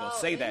 But they're not going to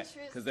say that,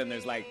 because then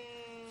there's like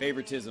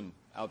favoritism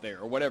out there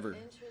or whatever.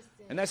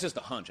 And that's just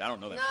a hunch. I don't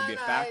know that could be a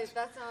fact.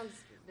 That sounds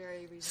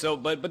very reasonable. So,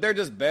 but they're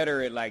just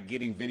better at like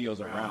getting videos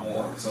around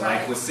more. So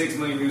like with 6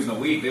 million views in a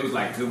week, it was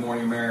like Good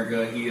Morning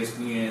America,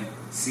 ESPN,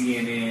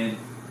 CNN.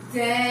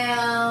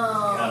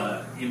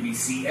 Damn.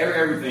 NBC,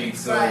 everything.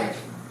 So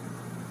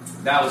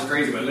that was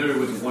crazy. But literally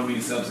with 1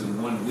 million subs in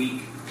 1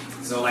 week.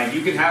 So like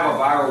you can have a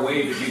viral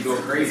wave if you go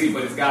crazy,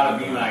 but it's got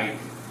to be like,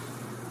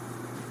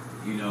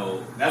 you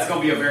know, that's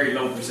going to be a very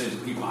low percentage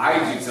of people. I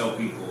usually tell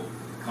people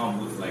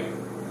come with like,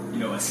 you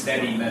know, a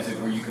steady method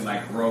where you can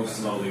like grow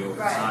slowly over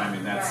time,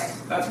 and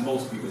that's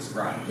most people's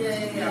grind.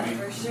 Yeah, you know what I mean?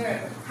 For sure.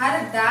 How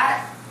did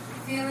that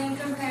feeling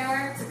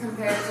compare to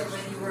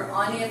when you were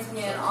on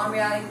ESPN, on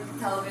reality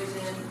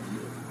television,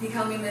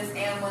 becoming this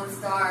AND1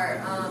 star?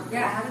 How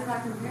does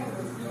that compare?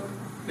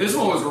 This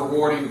one was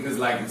rewarding because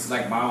like it's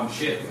like my own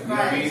shit. You know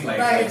what I mean?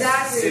 Like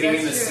sitting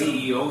in the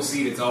CEO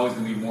seat, it's always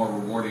gonna be more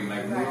rewarding.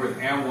 Like when we were with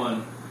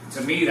AND1,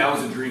 to me that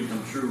was a dream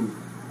come true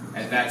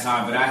at that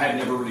time. But I had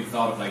never really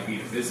thought of like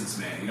being a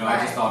businessman. You know, I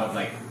just thought of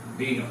like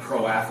being a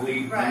pro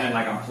athlete, and then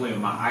like I'm playing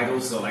with my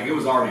idols, so like it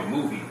was already a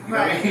movie. You know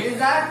what I mean?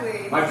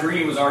 Exactly. My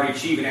dream was already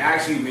achieved, and it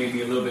actually made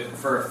me a little bit.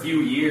 For a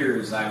few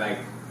years, I like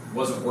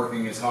wasn't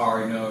working as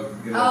hard, you know,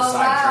 get a little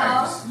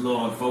sidetracked, just a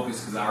little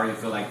unfocused, because I already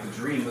feel like the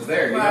dream was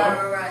there, you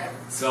know?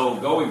 So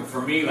going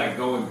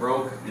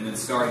broke and then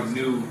starting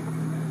new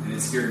and then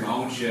steering my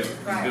own ship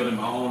and building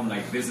my own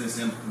like business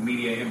and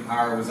media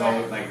empire was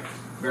always like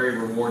very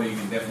rewarding,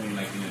 and definitely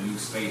like in a new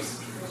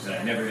space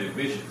that I never had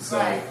envisioned.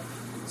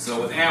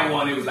 So with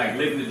AND1, it was like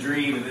living the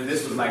dream, and then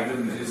this was like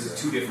this is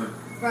 2 different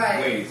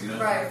ways, you know?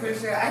 Right, for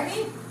sure. I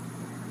think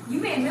you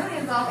made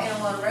millions off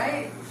AND1,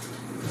 right?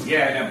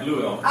 Yeah, and I blew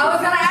it on. I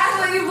was gonna ask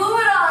what you blew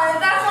it on.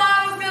 That's why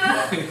I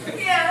was gonna.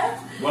 Yeah.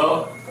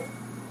 Well,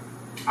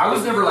 I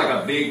was never like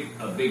a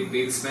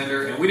big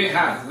spender, and we didn't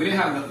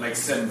have like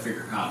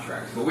 7-figure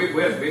contracts, but we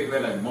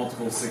had like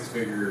multiple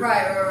 6-figure,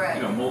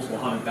 you know, multiple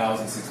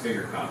 100,000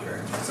 6-figure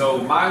contracts. So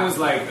mine was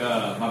like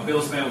my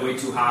bill spend way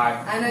too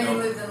high. I know you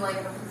lived in like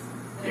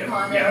a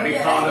condo. Yeah, big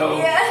condo,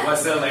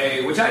 West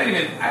LA, which I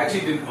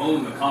actually didn't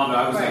own the condo.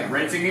 I was like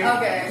renting it.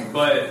 Okay.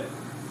 But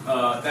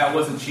that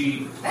wasn't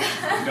cheap.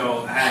 You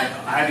know, I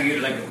had to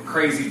get like a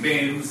crazy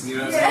Benz, you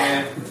know what I'm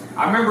saying?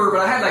 I remember,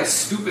 but I had like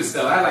stupid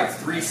stuff. I had like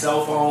 3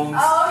 cell phones.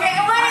 Oh, okay.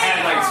 I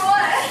had like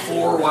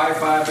 4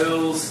 Wi-Fi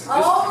bills.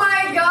 Oh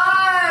my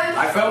god!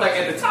 I felt like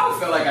at the time, I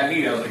felt like I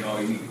needed. I was like, oh,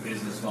 you need a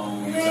business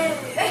phone,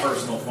 like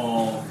personal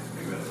phone,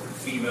 maybe a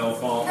female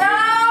phone.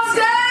 No,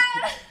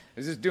 Dad!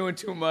 It's just doing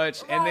too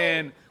much. And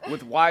then with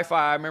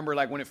Wi-Fi, I remember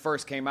like when it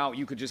first came out,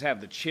 you could just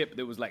have the chip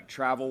that was like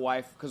travel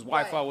Wi-Fi, because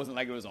Wi-Fi wasn't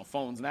like it was on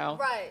phones now.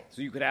 Right.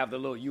 So you could have the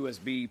little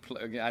USB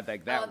plug. I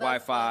think that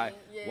Wi-Fi,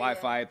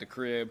 Wi-Fi at the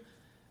crib.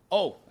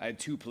 Oh, I had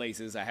 2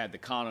 places. I had the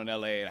condo in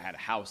LA, and I had a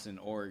house in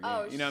Oregon.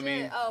 Oh, you know what I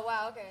mean? Oh,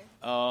 wow,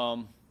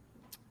 okay.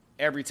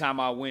 Every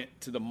time I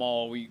went to the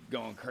mall, we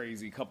going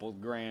crazy, couple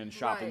grand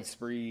shopping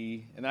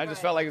spree, and I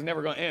just felt like it was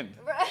never going to end.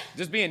 Right.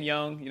 Just being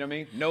young, you know what I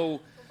mean? No.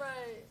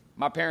 Right.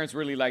 My parents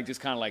really like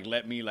just kind of like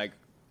let me like,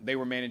 they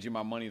were managing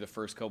my money the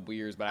first couple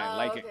years, but I didn't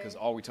like it because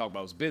all we talked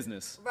about was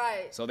business.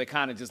 Right. So they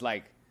kind of just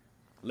like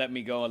let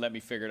me go and let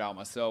me figure it out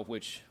myself,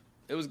 which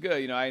it was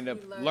good. You know, I ended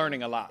up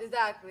learning a lot.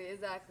 Exactly.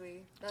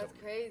 That's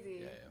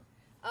crazy. Yeah.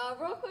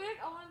 Real quick,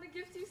 I wanted to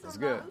gift you some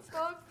Mountain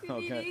Smoke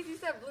CBDs. Okay. You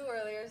said blue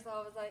earlier, so I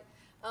was like,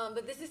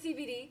 but this is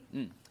CBD,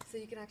 so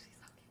you can actually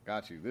suck it.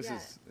 Got you. This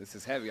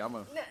is heavy. You know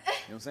what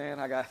I'm saying?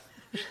 I got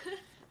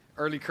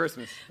early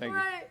Christmas. Thank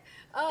you.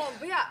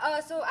 But yeah,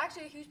 so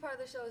actually a huge part of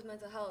the show is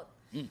mental health.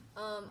 Okay.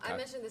 I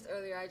mentioned this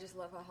earlier. I just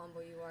love how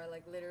humble you are.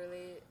 Like,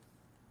 literally,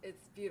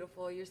 it's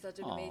beautiful. You're such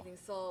an amazing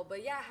soul.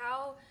 But yeah,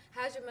 how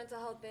has your mental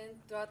health been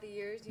throughout the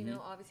years? You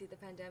know, obviously the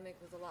pandemic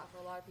was a lot for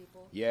a lot of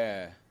people.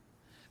 Yeah.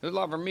 There's a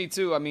lot for me,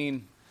 too. I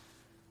mean,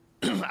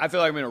 I feel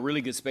like I'm in a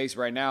really good space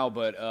right now,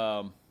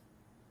 but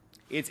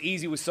it's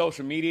easy with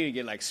social media to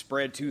get, like,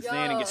 spread too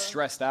thin and get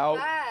stressed out,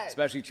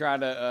 especially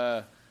trying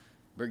to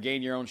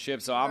gain your own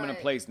ship. So I'm in a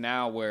place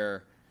now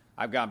where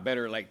I've gotten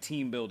better at, like,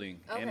 team building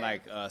and,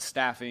 like,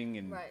 staffing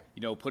and,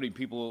 you know, putting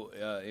people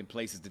in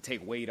places to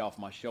take weight off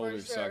my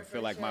shoulders. So I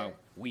feel like my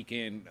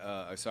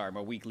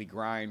weekly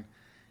grind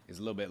is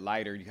a little bit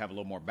lighter. You have a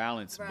little more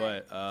balance.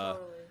 But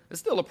it's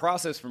still a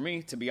process for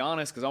me, to be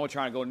honest, because I'm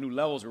trying to go to new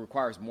levels. It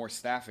requires more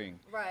staffing.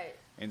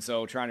 And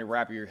so trying to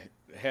wrap your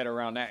head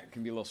around that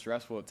can be a little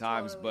stressful at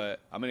times. But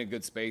I'm in a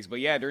good space. But,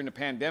 yeah, during the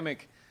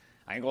pandemic,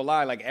 I ain't gonna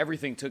lie, like,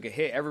 everything took a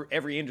hit,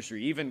 every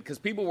industry, even because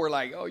people were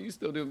like, oh, you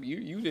still do,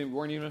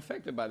 weren't even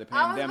affected by the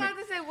pandemic. I was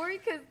about to say, were you?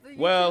 Because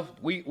well,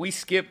 we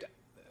skipped,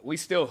 we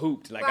still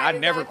hooped. Like, I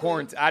never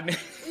quarantined.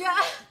 Yeah.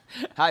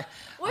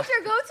 What's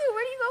your go-to?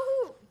 Where do you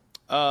go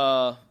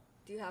hoop?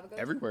 Do you have a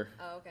go-to? Everywhere.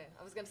 Oh, okay.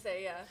 I was gonna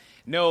say, yeah.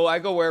 No, I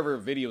go wherever a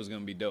video is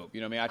gonna be dope.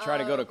 You know what I mean? I try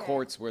to go to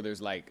courts where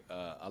there's, like,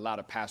 a lot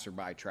of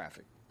passerby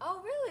traffic. Oh,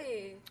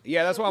 really?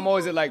 Yeah, that's why I'm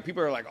always at, like,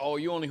 people are like, oh,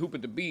 you only hoop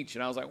at the beach.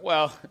 And I was like,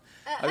 well,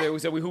 we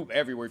said we hoop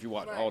everywhere if you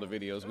watch all the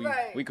videos.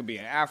 We could be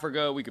in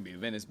Africa. We could be in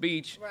Venice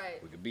Beach.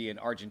 We could be in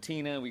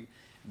Argentina.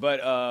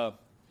 But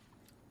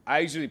I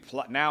usually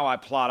plot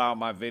out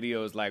my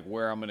videos, like,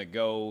 where I'm going to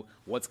go,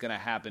 what's going to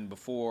happen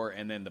before,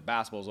 and then the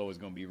basketball is always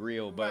going to be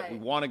real. But we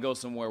want to go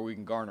somewhere where we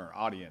can garner an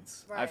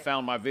audience. I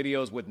found my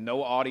videos with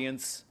no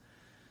audience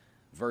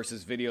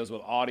versus videos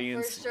with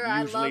audience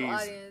usually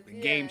is a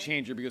game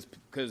changer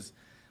because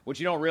what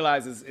you don't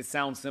realize is it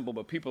sounds simple,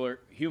 but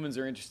humans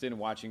are interested in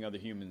watching other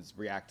humans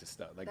react to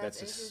stuff. Like, that's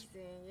just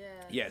interesting,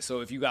 yeah.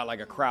 So if you got, like,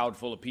 a crowd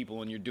full of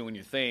people and you're doing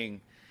your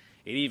thing,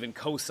 it even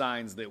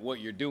cosigns that what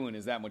you're doing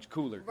is that much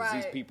cooler because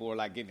these people are,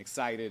 like, getting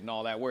excited and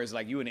all that. Whereas,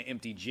 like, you in an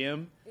empty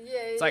gym,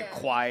 it's like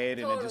quiet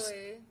and it just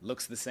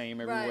looks the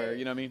same everywhere.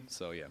 You know what I mean?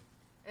 So yeah.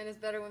 And it's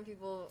better when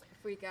people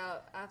freak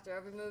out after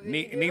every movie.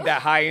 Need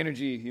that high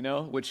energy, you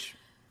know, which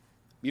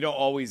you don't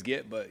always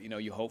get, but, you know,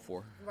 you hope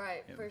for.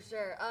 Right, for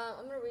sure.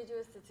 I'm going to read you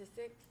a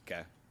statistic.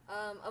 Okay.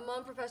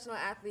 Among professional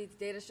athletes,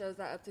 data shows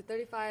that up to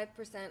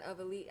 35% of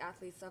elite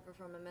athletes suffer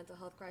from a mental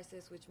health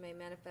crisis, which may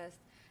manifest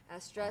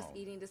as stress,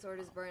 eating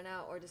disorders,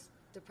 burnout, or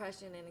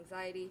depression and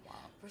anxiety. Wow.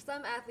 For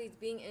some athletes,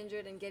 being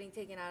injured and getting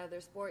taken out of their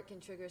sport can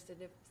trigger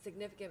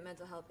significant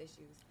mental health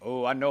issues.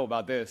 Oh, I know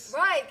about this.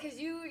 Right, because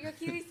your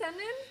Achilles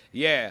tendon?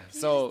 Yeah. Can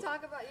you just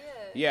talk about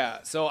Yeah,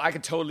 so I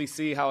could totally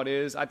see how it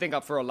is. I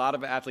think for a lot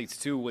of athletes,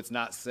 too, what's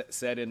not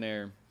said in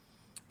there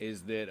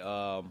is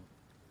that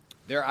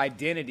their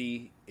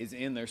identity is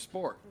in their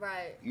sport.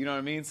 Right. You know what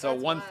I mean? So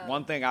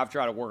one thing I've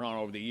tried to work on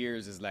over the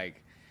years is,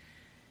 like,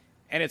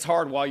 and it's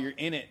hard while you're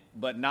in it,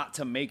 but not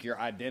to make your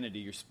identity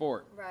your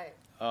sport. Right.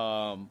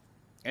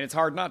 And it's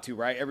hard not to,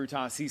 right? Every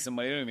time I see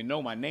somebody, they don't even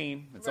know my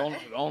name. It's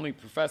only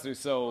professor,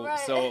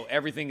 so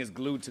everything is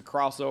glued to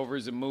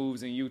crossovers and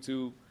moves and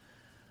YouTube.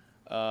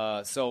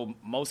 So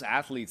most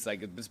athletes,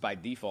 like, just by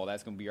default,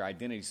 that's going to be your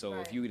identity. So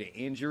if you get an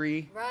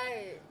injury,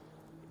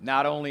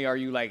 not only are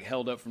you, like,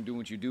 held up from doing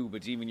what you do,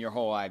 but even your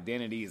whole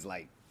identity is,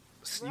 like,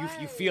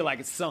 you feel like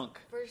it's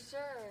sunk. For sure.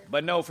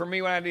 But no, for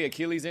me, when I had the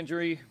Achilles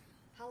injury,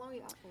 how long were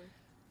you out for?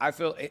 I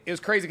feel it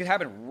was crazy. It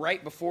happened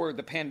right before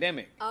the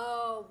pandemic.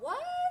 Oh, what?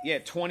 Yeah,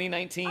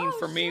 2019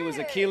 for me was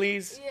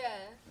Achilles. Yeah.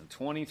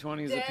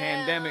 2020 is the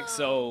pandemic.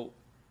 So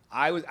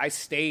I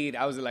stayed.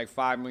 I was at, like,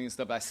 5 million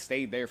stuff. I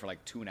stayed there for,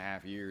 like,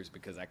 2.5 years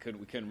because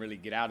we couldn't really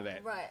get out of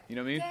that. Right. You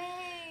know what I mean?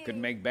 Dang.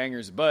 Couldn't make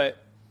bangers, but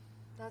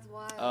that's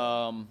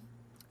wild.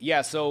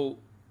 Yeah. So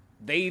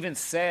they even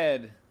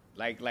said,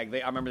 I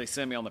remember they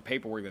sent me on the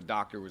paperwork. The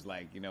doctor was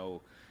like, you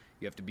know,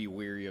 you have to be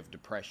wary of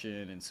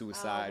depression and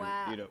suicide. Oh,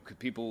 wow. You know, because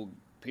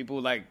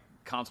people like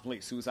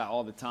contemplate suicide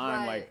all the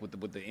time, like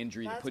with the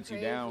injury that puts you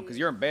down. Because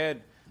you're in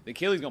bed, the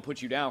Achilles gonna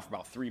put you down for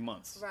about 3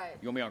 months. Right.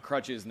 You're gonna be on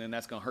crutches, and then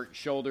that's gonna hurt your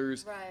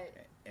shoulders. Right.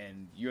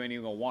 And you ain't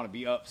even gonna want to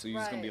be up, so you're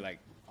just gonna be, like,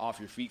 off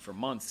your feet for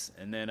months.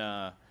 And then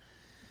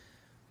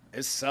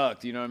it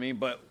sucked, you know what I mean?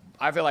 But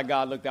I feel like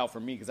God looked out for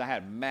me because I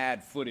had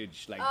mad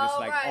footage, like,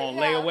 on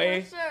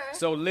layaway. For sure.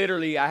 So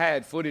literally, I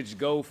had footage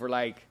go for,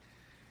 like,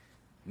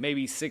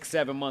 maybe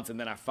 6-7 months, and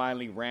then I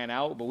finally ran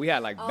out. But we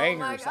had, like,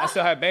 bangers. I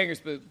still had bangers,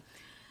 but.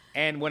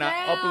 And when I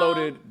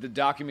uploaded the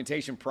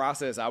documentation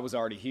process, I was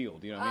already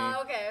healed. You know what I mean?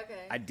 Oh,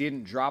 okay. I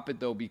didn't drop it,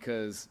 though,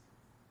 because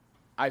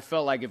I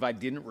felt like if I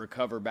didn't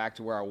recover back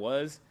to where I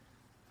was,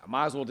 I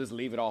might as well just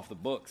leave it off the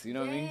books. You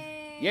know what I mean?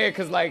 Yeah,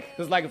 because like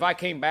if I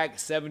came back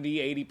 70,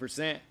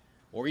 80%,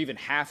 or even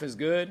half as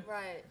good,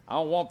 right. I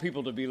don't want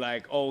people to be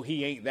like, oh,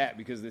 he ain't that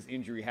because this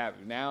injury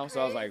happened now. Crazy.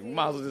 So I was like, we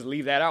might as well just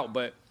leave that out.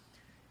 But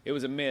it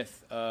was a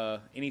myth.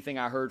 Anything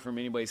I heard from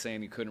anybody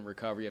saying you couldn't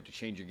recover, you have to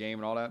change your game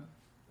and all that,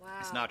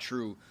 it's not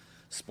true.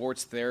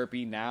 Sports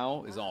therapy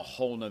now is on a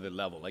whole nother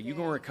level. Like, you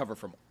can recover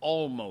from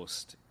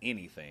almost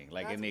anything.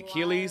 Like, in the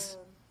Achilles,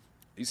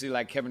 you see,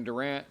 like, Kevin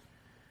Durant,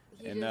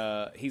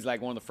 he's,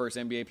 like, one of the first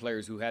NBA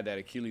players who had that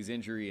Achilles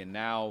injury, and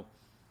now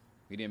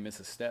he didn't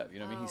miss a step. You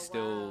know what I mean? He's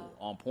still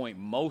on point.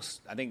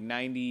 I think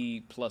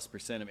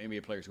 90+% of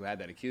NBA players who had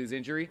that Achilles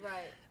injury,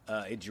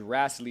 it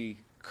drastically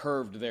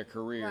curved their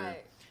career.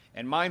 Right.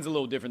 And mine's a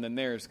little different than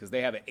theirs because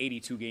they have an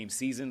 82-game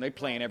season. They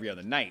playing every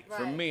other night.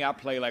 For me, I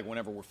play like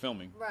whenever we're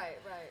filming. Right.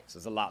 So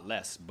it's a lot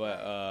less.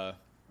 But,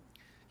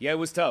 yeah, it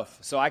was tough.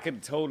 So I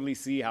could totally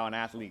see how an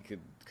athlete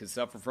could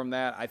suffer from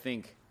that. I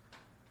think,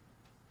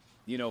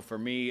 you know, for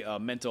me,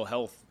 mental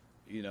health,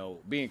 you know,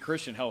 being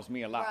Christian helps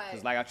me a lot.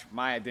 Because, like,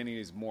 my identity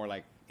is more,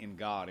 like, in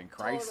God, in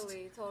Christ.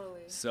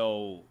 Totally.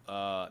 So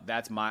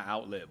that's my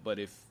outlet. But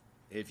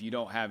if you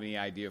don't have any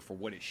idea for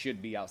what it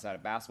should be outside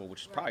of basketball,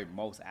 which is probably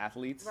most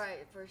athletes,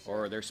 for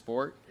sure, or their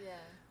sport,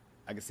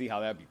 I can see how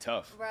that'd be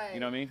tough. Right. You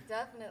know what I mean?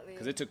 Definitely.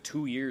 Because it took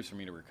 2 years for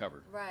me to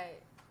recover. Right.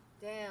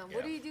 Damn. Yeah.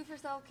 What do you do for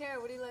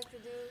self-care? What do you like to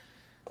do?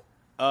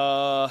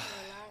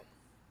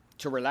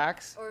 To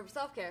relax? Or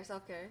self-care.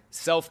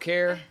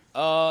 Self-care?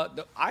 I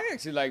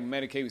actually like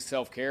medicate with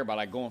self-care by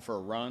like going for a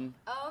run.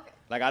 Oh, okay.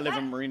 Like I live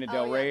in Marina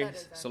Del Rey,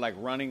 so like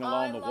running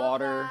along the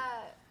water,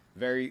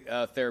 very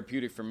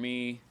therapeutic for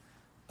me.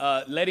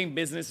 Letting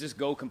business just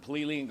go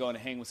completely and going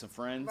to hang with some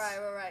friends.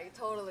 Right.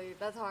 Totally.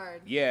 That's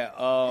hard.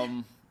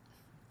 Yeah.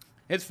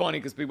 It's funny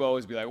because people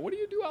always be like, what do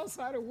you do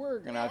outside of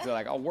work? And I feel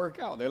like, I'll work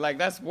out. They're like,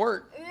 that's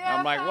work. Yeah,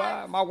 I'm like,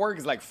 well, my work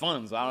is like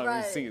fun, so I don't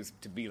really see it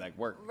to be like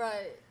work.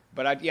 Right.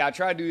 But I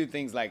try to do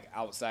things like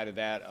outside of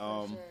that.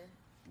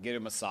 Get a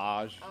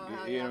massage.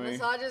 You know what I mean?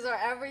 Massages are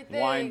everything.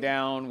 Wind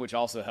down, which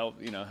also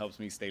helps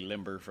me stay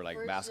limber for like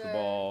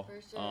basketball.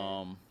 For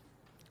sure.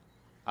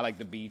 I like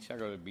the beach. I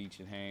go to the beach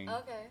and hang.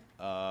 Okay.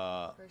 For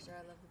sure,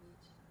 I love the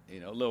beach. You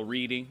know, a little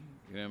reading.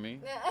 You know what I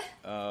mean?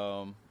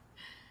 Yeah.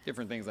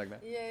 Different things like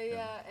that.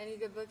 Yeah. Any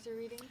good books you're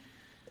reading?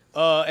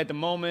 At the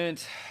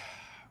moment,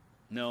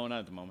 no, not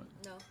at the moment.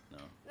 No.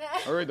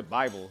 I read the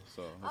Bible,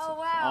 so it's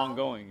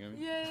ongoing. You know what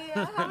I mean?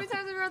 Yeah. How many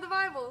times have you read the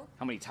Bible?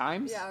 How many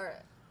times? Yeah, all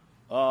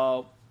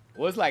right.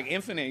 Well, it's like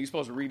infinite. You're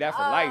supposed to read that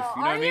for life.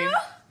 You know what I mean? You?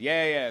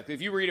 Yeah.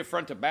 If you read it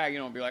front to back, you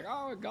don't be like,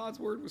 oh, God's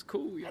word was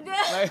cool. You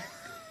know?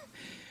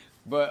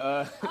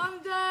 But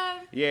I'm done.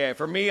 Yeah,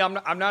 for me, I'm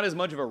not as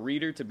much of a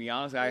reader, to be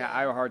honest. I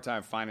have a hard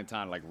time finding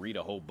time to like read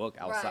a whole book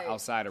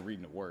outside of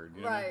reading the word.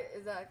 You know? Right,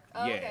 exactly.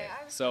 Oh, yeah. Okay,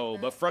 so,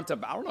 but front to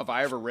back, I don't know if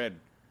I've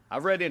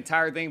read the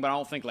entire thing, but I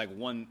don't think like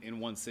one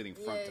sitting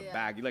front to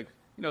back. You like,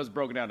 you know, it's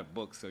broken down to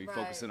books, so you're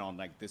focusing on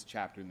like this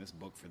chapter in this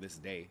book for this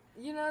day.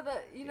 You know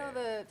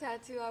the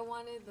tattoo I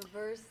wanted, the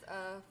verse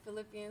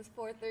Philippians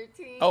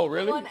 4:13. Oh,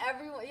 really? The one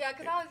everyone,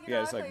 because I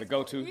was it's like the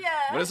go-to. Yeah.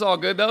 But it's all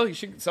good though. You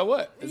should. So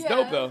what? It's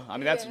dope though. I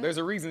mean, there's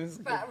a reason.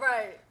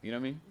 Right. You know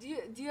what I mean?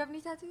 Do you have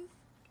any tattoos?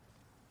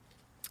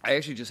 I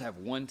actually just have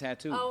one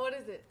tattoo. Oh, what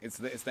is it? It's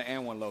the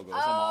AND1 logo.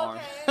 It's on my arm.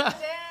 Damn.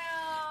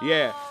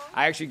 Yeah,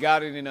 I actually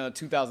got it in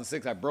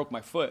 2006. I broke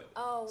my foot.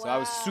 Oh, wow. So I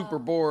was super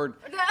bored.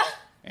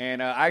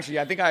 And I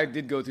think I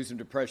did go through some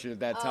depression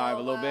at that time a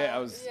little bit.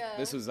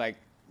 This was like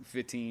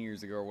 15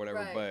 years ago or whatever.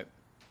 Right. But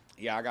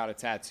yeah, I got a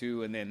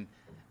tattoo, and then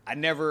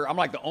I'm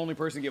like the only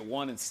person to get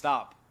one and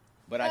stop.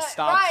 But I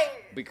stopped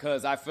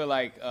because I feel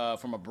like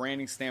from a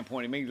branding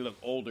standpoint, it made me look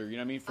older. You know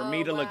what I mean? For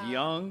me to look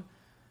young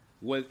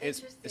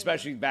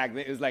especially back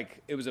then,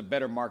 it was a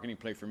better marketing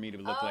play for me to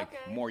look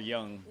more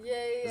young.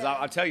 Yeah.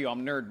 I'll tell you,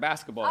 I'm nerd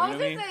basketball. I you was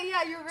know what I mean? Say,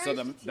 yeah, you're very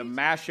So the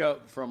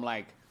mashup from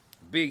like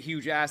big,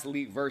 huge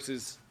athlete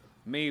versus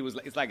me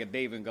it's like a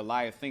David and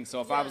Goliath thing.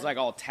 So if I was like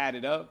all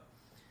tatted up,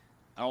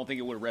 I don't think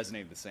it would have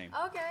resonated the same.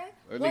 Okay.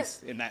 Or at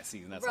least in that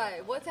season. That's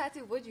right. What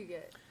tattoo would you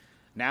get?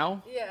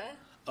 Now? Yeah.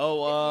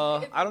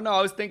 Oh, I don't know. I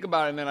always think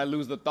about it and then I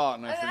lose the thought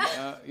and I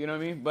forget, you know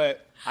what I mean?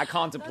 But I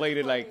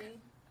contemplated like,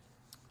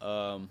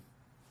 I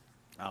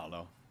don't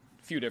know,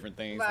 a few different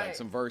things, like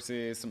some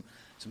verses,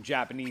 some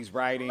Japanese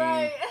writing.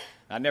 Right.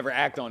 I never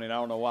act on it. I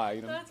don't know why.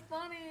 You know. That's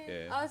funny.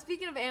 Yeah.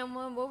 Speaking of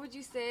AND1, what would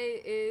you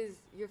say is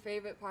your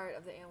favorite part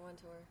of the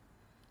AND1 tour?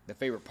 The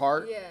favorite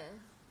part? Yeah.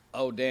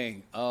 Oh,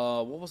 dang.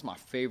 What was my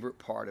favorite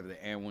part of the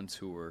AND1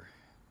 tour?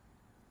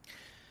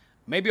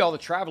 Maybe all the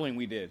traveling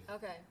we did.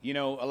 Okay. You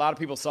know, a lot of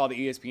people saw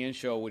the ESPN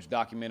show, which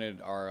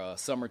documented our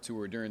summer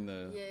tour during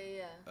the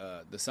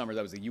summer.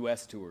 That was the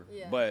U.S. tour.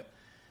 Yeah. But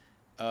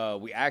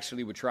we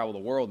actually would travel the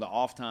world. The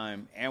off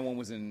time, AND1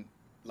 was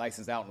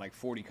licensed out in like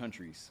 40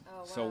 countries. Oh,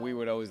 wow. So we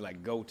would always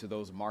like go to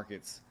those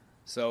markets.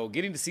 So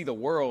getting to see the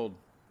world,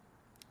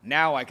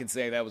 now I can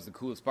say that was the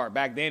coolest part.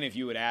 Back then, if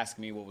you would ask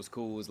me what was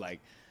cool, it was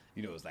like,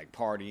 you know, it was like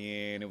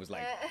partying. It was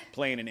like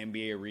playing in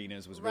NBA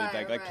arenas was really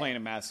like playing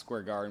in Madison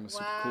Square Garden was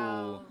super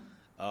cool.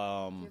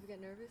 You ever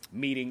get nervous?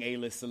 Meeting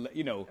A-list,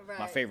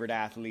 my favorite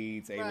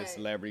athletes, A-list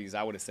celebrities,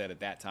 I would have said at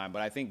that time.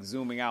 But I think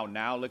zooming out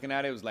now, looking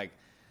at it, was like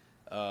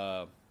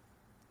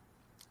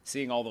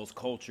seeing all those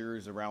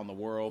cultures around the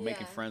world,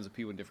 making friends with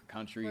people in different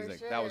countries,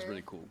 that was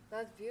really cool.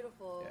 That's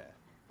beautiful. Yeah.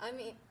 I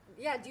mean,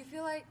 do you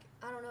feel like,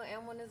 I don't know,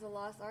 AND1 is a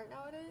lost art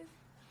nowadays?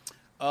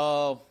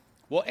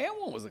 Well,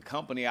 AND1 was a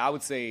company. I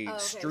would say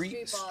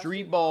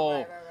street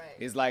ball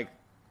is like,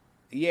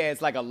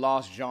 it's like a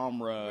lost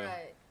genre.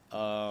 Right.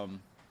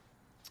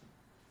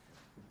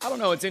 I don't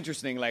know. It's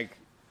interesting. Like,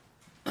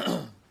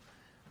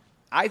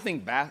 I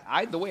think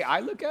the way I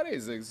look at it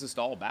is it's just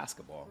all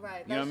basketball.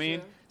 Right. You know what I mean?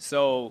 True.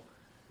 So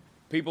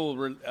people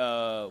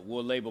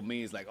will label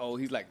me as like, oh,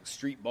 he's like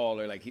street ball,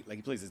 or like he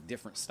plays this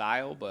different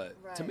style. But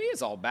to me,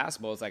 it's all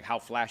basketball. It's like, how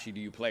flashy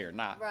do you play or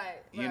not?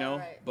 Right. You know.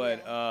 Right.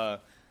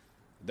 But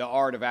the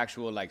art of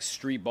actual like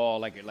street ball,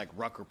 like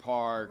Rucker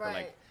Park, or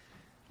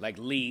like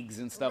leagues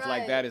and stuff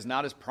like that, is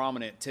not as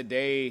prominent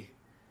today.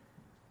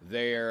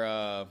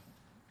 They're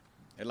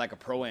like a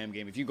pro-am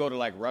game. If you go to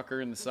like Rucker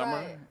in the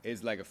summer,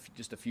 it's like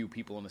just a few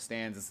people in the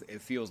stands.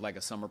 It feels like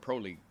a summer pro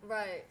league.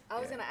 Right. I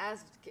was gonna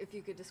ask if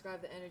you could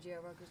describe the energy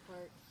at Rutgers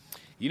Park.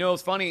 You know,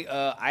 it's funny.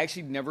 I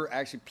actually never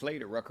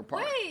played at Rucker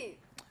Park. Wait.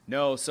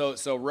 No.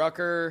 So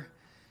Rucker.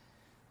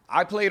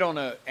 I played on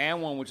a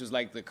AND1, which is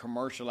like the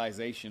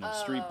commercialization of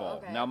street ball.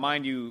 Okay. Now,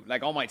 mind you,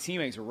 like all my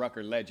teammates were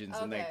Rucker legends,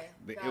 and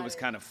it was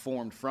kind of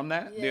formed from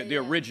that. The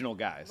original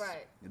guys.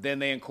 Right. Then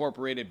they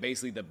incorporated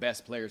basically the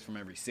best players from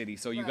every city.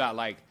 So you got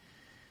like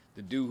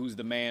the dude who's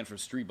the man for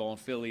street ball in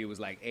Philly. It was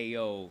like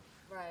AO.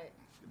 Right.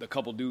 The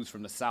couple dudes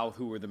from the South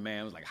who were the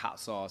man was like Hot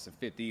Sauce and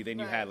 50. Then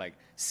you had like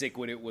Sick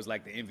With It was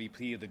like the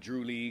MVP of the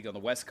Drew League on the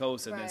West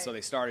Coast, and then so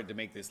they started to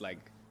make this like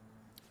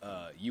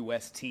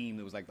U.S. team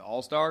that was like the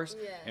All-Stars.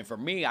 Yeah. And for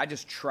me, I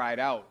just tried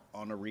out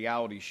on a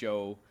reality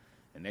show,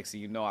 and next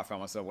thing you know, I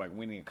found myself like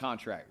winning a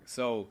contract.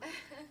 So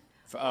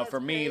for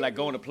me, like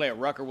going to play at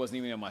Rucker wasn't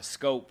even in my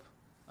scope,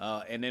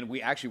 and then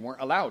we actually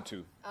weren't allowed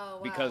to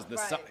because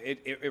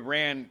it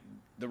ran.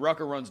 The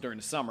Rucker runs during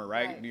the summer,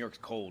 right? New York's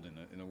cold in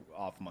the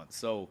off months,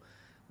 so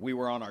we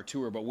were on our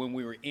tour. But when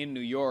we were in New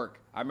York,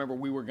 I remember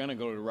we were gonna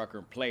go to the Rucker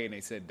and play, and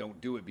they said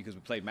don't do it because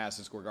we played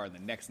Madison Square Garden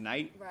the next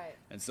night. Right.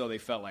 And so they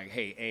felt like,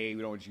 hey, A,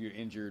 we don't want you to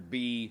get injured.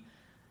 B,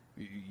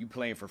 you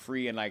playing for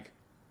free. And like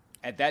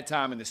at that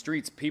time in the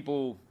streets,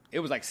 people, it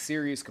was like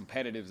serious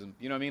competitives, and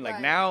you know what I mean.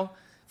 Like now,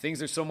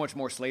 things are so much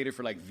more slated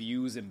for like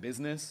views and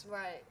business.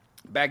 Right.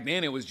 Back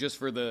then, it was just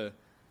for the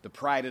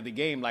pride of the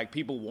game. Like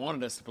people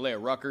wanted us to play at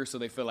Rucker, so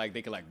they feel like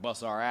they could like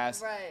bust our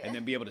ass and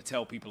then be able to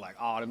tell people like,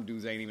 oh, them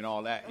dudes ain't even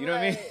all that. You know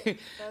what I mean?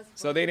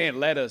 So they didn't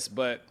let us,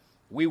 but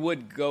we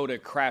would go to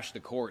Crash the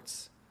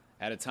Courts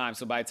at a time.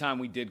 So by the time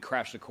we did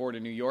Crash the Court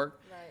in New York,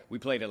 we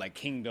played at like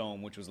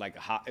Kingdome, which was like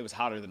it was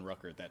hotter than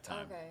Rucker at that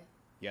time. Okay.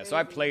 Yeah, so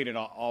I played at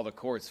all the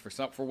courts.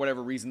 For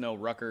whatever reason though,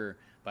 Rucker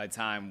by the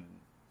time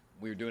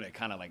we were doing it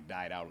kind of like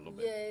died out a little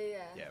bit.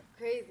 Yeah.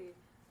 Crazy.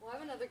 Well, I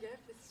have another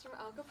gift. This is from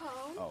Al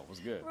Capone. Oh, it was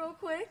good. Real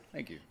quick.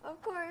 Thank you.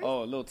 Of course.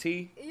 Oh, a little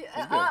tea?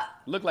 Yeah, good.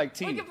 Look like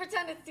tea. We can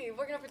pretend it's tea.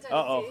 We're going to pretend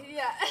it's tea.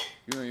 Yeah.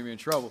 You're going to get me in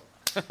trouble.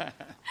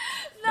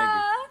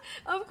 Nah,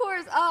 of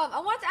course.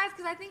 I wanted to ask,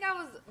 because I think I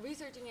was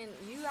researching, and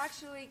you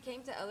actually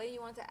came to LA.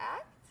 You wanted to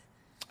act?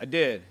 I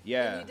did,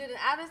 yeah. And you did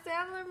an Adam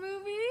Sandler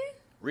movie?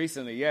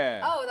 Recently,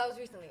 yeah. Oh, that was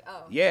recently.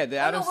 Oh. Yeah, the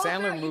Adam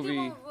Sandler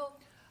movie.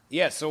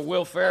 Yeah, so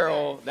Will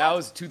Ferrell, that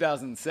was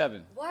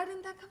 2007. Why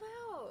didn't that come out?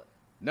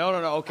 No.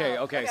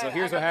 Okay. So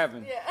here's what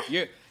happened.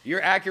 Yeah.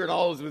 You're accurate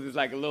always with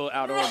like a little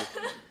out of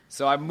order.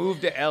 So I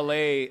moved to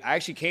LA. I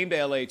actually came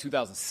to LA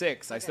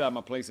 2006. I still had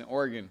my place in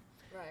Oregon.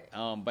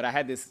 Right. But I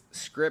had this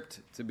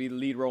script to be the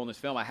lead role in this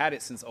film. I had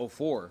it since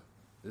 2004.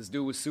 This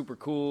dude was super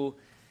cool.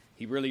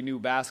 He really knew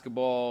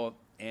basketball,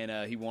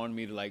 and he wanted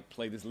me to like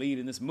play this lead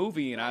in this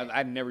movie. And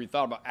I'd never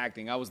thought about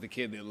acting. I was the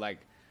kid that like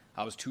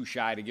I was too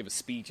shy to give a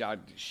speech. I'd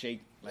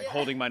shake like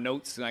holding my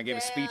notes, and I gave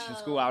a speech in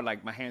school. I would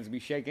like my hands would be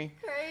shaking.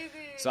 Crazy.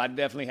 So I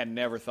definitely had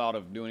never thought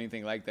of doing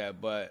anything like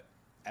that. But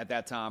at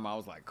that time, I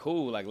was like,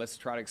 cool, like let's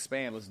try to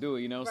expand, let's do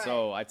it, you know. Right.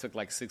 So I took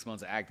like 6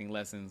 months of acting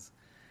lessons.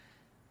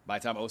 By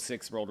the time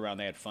 2006 rolled around,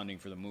 they had funding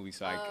for the movie,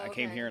 so I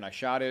came here and I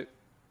shot it,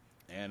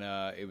 and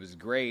it was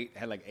great. It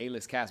had like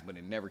A-list cast, but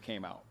it never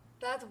came out.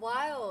 That's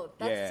wild.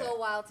 That's so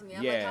wild to me.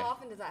 I'm like, how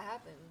often does that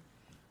happen?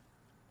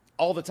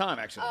 All the time,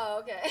 actually. Oh,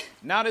 okay.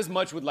 Not as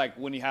much with like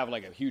when you have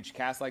like a huge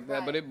cast like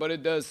that, but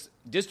it does.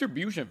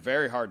 Distribution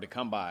very hard to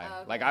come by. Okay.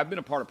 Like I've been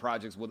a part of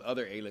projects with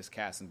other A-list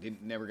casts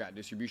and never got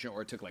distribution,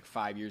 or it took like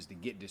 5 years to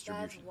get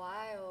distribution. That's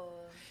wild.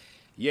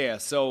 Yeah.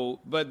 So,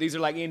 but these are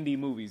like indie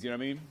movies, you know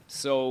what I mean?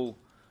 So,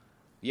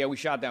 yeah, we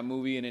shot that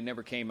movie and it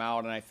never came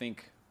out, and I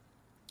think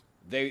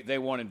they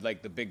wanted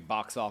like the big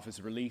box office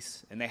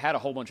release, and they had a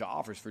whole bunch of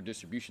offers for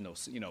distribution, though.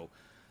 You know,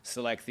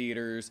 select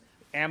theaters.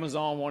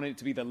 Amazon wanted it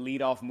to be the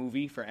lead-off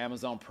movie for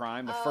Amazon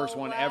Prime, the first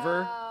one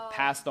ever.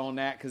 Passed on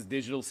that because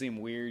digital seemed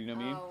weird, you know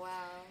what I mean? Oh, wow.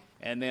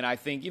 And then I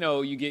think, you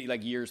know, you get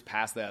like years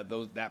past that,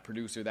 that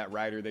producer, that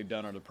writer, they've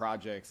done other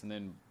projects, and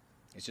then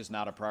it's just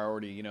not a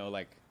priority, you know?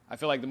 Like, I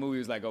feel like the movie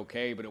was like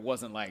okay, but it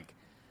wasn't like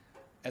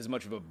as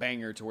much of a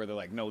banger to where they're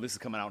like, no, this is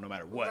coming out no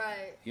matter what.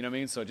 Right. You know what I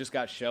mean? So it just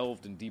got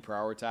shelved and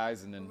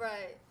deprioritized, and then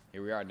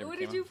here we are. Who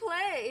did you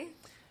play?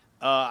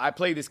 I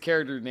played this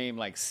character named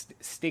like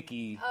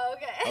Sticky. Oh,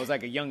 okay. I was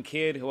like a young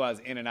kid who was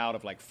in and out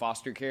of like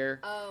foster care.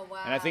 Oh, wow.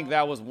 And I think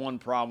that was one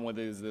problem with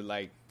it, is that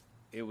like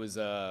it was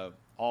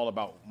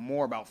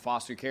more about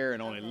foster care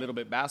and only a little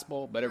bit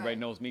basketball, but everybody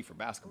knows me for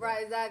basketball.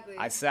 Right, exactly.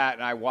 I sat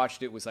and I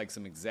watched it with like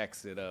some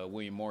execs at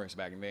William Morris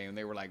back in the day, and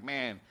they were like,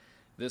 man,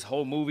 this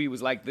whole movie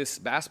was like this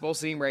basketball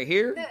scene right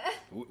here.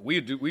 we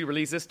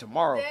release this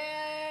tomorrow.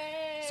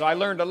 Dang. So I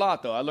learned a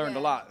lot, though. I learned a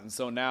lot. And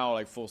so now,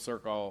 like, full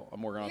circle,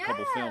 I'm working on a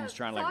couple films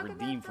trying to, like,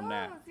 redeem from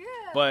that. Yeah.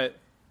 But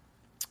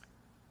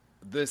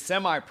the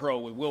semi-pro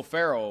with Will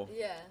Ferrell,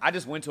 yeah. I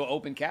just went to an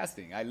open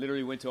casting. I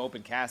literally went to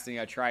open casting.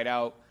 I tried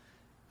out,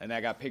 and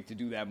I got picked to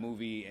do that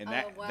movie. And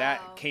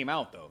that came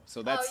out, though.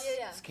 So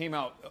that's came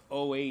out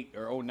 08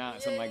 or 09,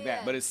 something like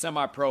that. But it's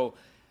semi-pro.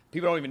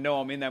 People don't even know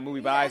I'm in that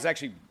movie. But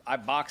I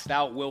boxed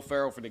out Will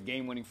Ferrell for the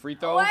game-winning free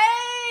throw. Wait,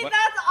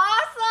 that's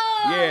awesome.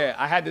 Yeah,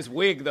 I had this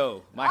wig,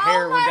 though. My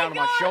hair went down to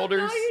my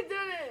shoulders. No, you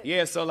didn't.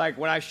 Yeah, so, like,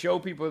 when I show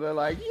people, they're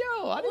like,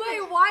 yo, I didn't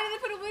Wait, why did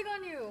they put a wig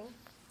on you?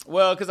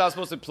 Well, because I was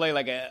supposed to play,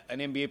 like, an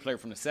NBA player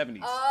from the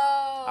 70s.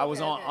 Oh, I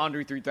was on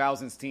Andre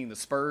 3000's team, the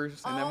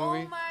Spurs, in that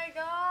movie. Oh, my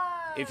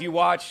God. If you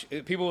watch,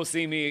 people will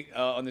see me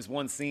on this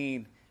one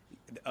scene.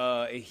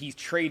 He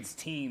trades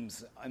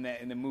teams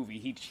in the movie.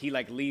 He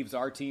like leaves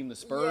our team, the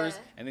Spurs,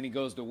 and then he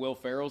goes to Will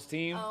Ferrell's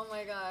team. Oh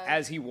my God!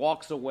 As he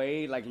walks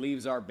away, like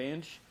leaves our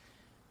bench,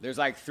 there's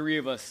like 3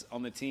 of us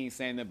on the team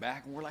standing in the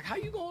back, and we're like, "How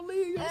you gonna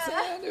leave?" You know what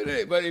I'm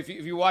saying? But if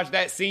you watch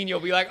that scene,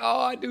 you'll be like, "Oh,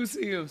 I do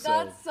see him." So.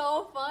 That's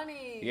so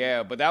funny.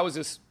 Yeah, but that was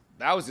just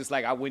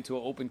like I went to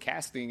an open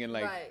casting and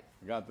like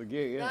got the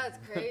gig. Yeah. That's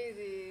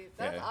crazy.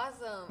 That's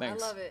awesome.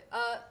 Thanks. I love it.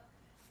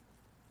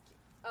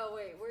 Oh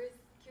wait, where's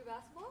Q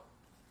basketball?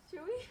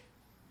 Should we?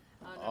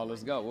 Oh,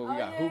 let's go. What we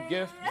got? Hoop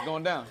gift? It's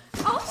going down.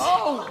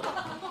 Oh!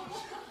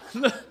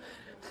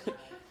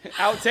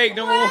 Outtake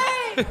number 1.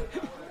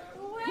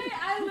 Wait,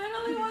 I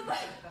literally was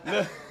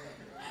like...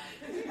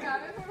 You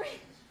grab it for me?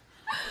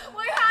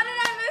 Wait, how did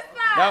I miss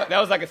that? That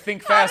was like a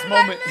think fast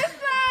moment. How did I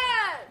miss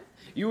that?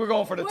 You were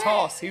going for the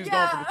toss. He was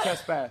going for the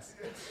chest pass.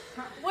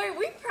 Wait,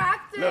 we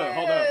practiced. Look,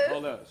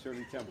 hold up.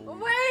 Shirley Temple.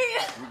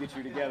 Wait. Let me get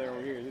you together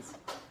over here. This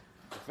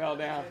fell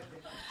down.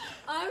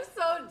 I'm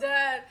so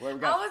dead.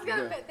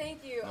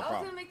 Thank you. I was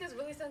gonna make this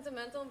really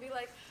sentimental and be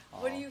like,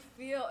 what do you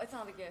feel? It's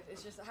not a gift.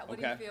 It's just what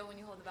do you feel when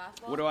you hold the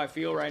basketball? What do I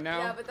feel right now?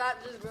 Yeah, but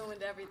that just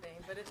ruined everything.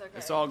 But it's okay.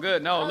 It's all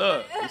good. No,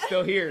 look, we're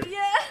still here.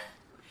 Yeah.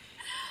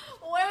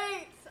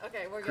 Wait.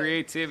 Okay, we're good.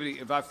 Creativity.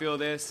 If I feel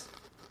this,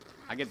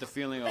 I get the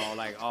feeling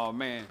like, oh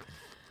man,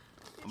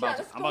 I'm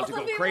about to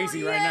go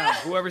crazy right now.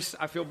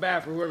 I feel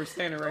bad for whoever's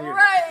standing right here.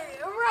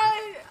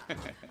 Right.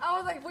 I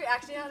was like, if we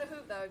actually had a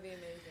hoop, that would be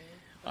amazing.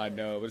 I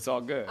know, but it's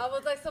all good. I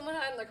was like, someone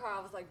had in the car.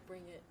 I was like,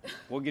 bring it.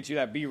 We'll get you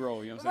that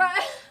B-roll, you know what I'm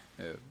saying?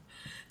 Right. Yeah.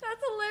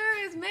 That's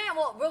hilarious, man.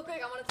 Well, real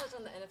quick, I want to touch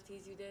on the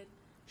NFTs you did.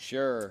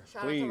 Sure,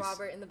 please. Shout out to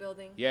Robert in the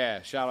building.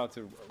 Yeah, shout out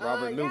to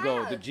Robert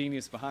Lugo, the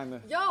genius behind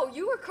the... Yo,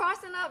 you were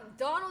crossing up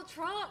Donald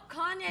Trump,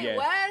 Kanye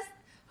West.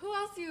 Who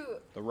else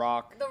The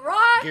Rock.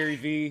 Gary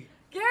V.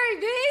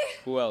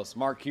 Who else?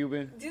 Mark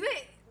Cuban.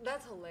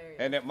 That's hilarious.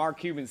 And that Mark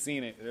Cuban's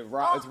seen it.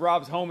 It's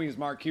Rob's homie is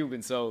Mark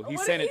Cuban, so he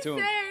sent it to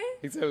him.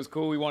 He said it was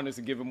cool. He wanted us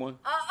to give him one.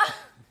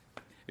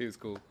 It was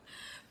cool.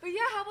 But yeah,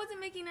 how was it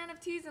making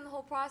NFTs and the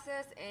whole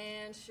process?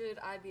 And should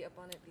I be up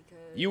on it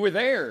because you were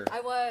there?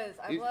 I was.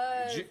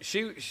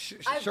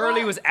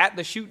 Shirley was at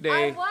the shoot day.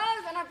 I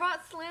was, and I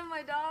brought Slim,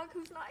 my dog,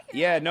 who's not here.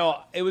 Yeah,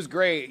 no, it was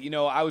great. You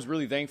know, I was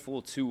really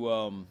thankful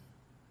to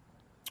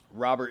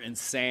Robert and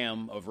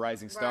Sam of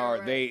Rising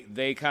Star. Right.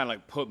 They kind of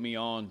like put me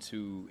on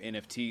to the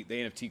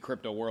NFT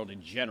crypto world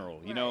in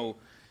general. You know,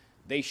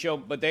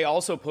 but they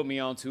also put me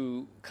on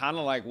to kind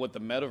of like what the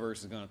metaverse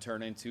is going to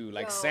turn into.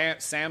 Like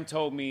Sam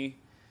told me,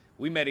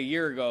 we met a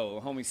year ago.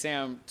 Homie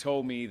Sam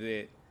told me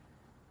that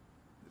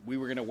we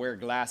were going to wear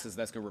glasses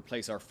that's going to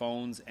replace our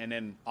phones, and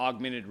then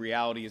augmented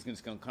reality is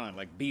just going to kind of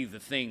like be the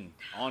thing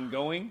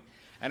ongoing.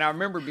 And I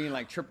remember being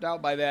like tripped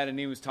out by that, and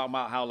he was talking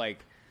about how like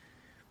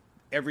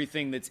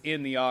everything that's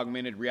in the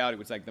augmented reality,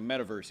 which is like the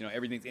metaverse, you know,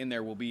 everything's in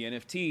there will be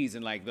NFTs,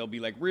 and like there'll be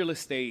like real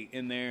estate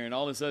in there and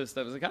all this other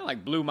stuff. It kind of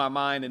like blew my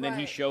mind. And then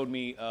he showed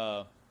me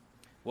what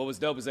was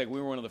dope is like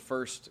we were one of the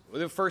first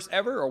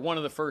ever or one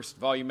of the first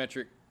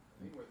volumetric,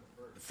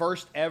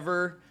 first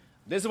ever.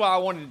 This is why I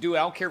wanted to do it.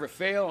 I don't care if it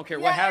failed. I don't care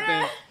what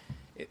happened.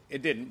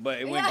 It didn't,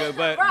 but it went good.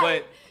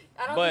 But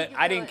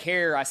I didn't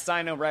care. I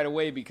signed up right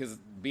away because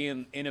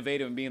being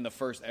innovative and being the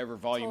first ever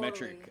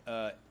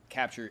volumetric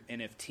capture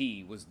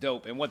NFT was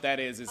dope. And what that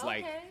is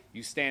like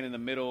you stand in the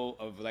middle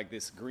of like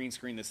this green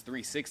screen that's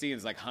 360 and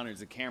there's like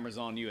hundreds of cameras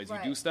on you as you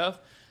do stuff,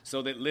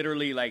 so that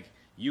literally like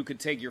you could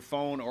take your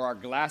phone or our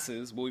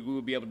glasses. We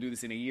would be able to do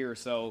this in a year or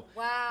so.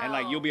 Wow. And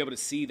like you'll be able to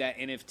see that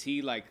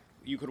NFT. Like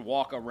you could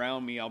walk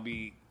around me.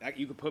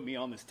 You could put me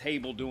on this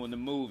table doing the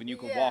move, and you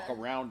could walk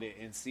around it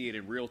and see it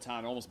in real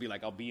time. Almost be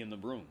like I'll be in the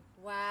room.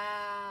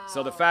 Wow.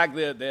 So the fact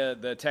that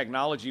the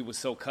technology was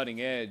so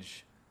cutting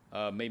edge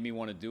made me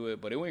want to do it.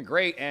 But it went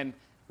great, and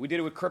we did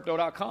it with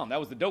Crypto.com. That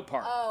was the dope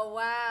part. Oh,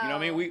 wow. You know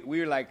what I mean? We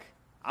were like,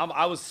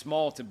 I was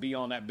small to be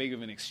on that big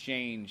of an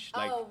exchange,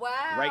 like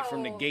right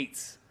from the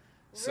gates.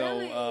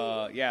 Really?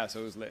 So so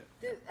it was lit.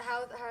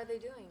 How are they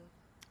doing?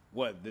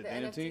 What the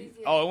NFT?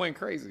 Yeah. Oh, it went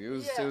crazy. It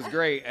was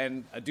great,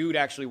 and a dude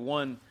actually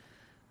won.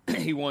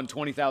 He won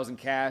 20,000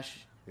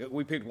 cash.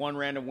 We picked one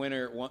random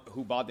winner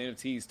who bought the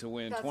NFTs to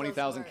win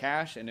 20,000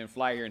 cash, and then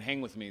fly here and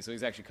hang with me. So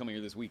he's actually coming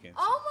here this weekend.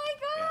 Oh my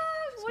gosh!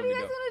 Yeah, what are you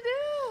guys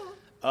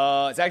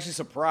gonna do? It's actually a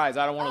surprise.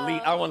 I don't want to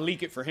leak. I don't want to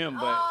leak it for him,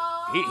 but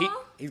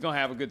he's gonna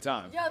have a good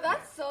time. Yo,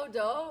 that's so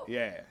dope.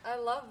 Yeah. I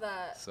love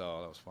that.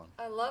 So that was fun.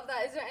 I love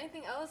that. Is there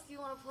anything else you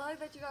want to plug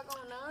that you got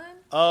going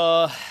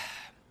on?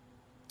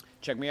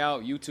 Check me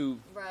out, YouTube.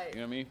 Right.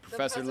 You know what I mean?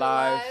 Professor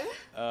Live.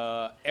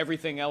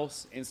 Everything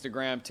else,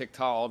 Instagram,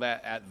 TikTok, all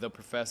that at The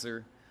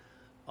Professor.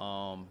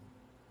 Shout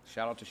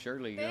out to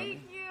Shirley.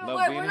 Thank you. Love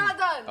Wait, being we're here. not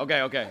done.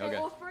 Okay.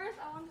 Well, first,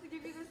 I wanted to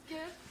give you this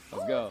gift.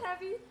 Let's go. It's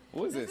heavy.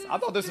 What is this? I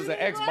thought this was an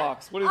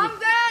Xbox. What is I'm it?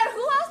 dead.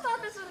 Who else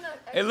thought this was an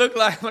Xbox? It looked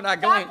like when I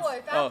glanced.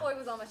 Fat Boy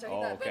was on my show.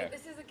 Okay. But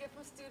this is a gift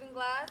from Student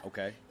Glass.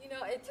 Okay. You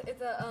know, it's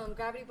a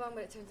gravity bomb,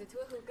 but it turns into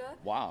a hookah.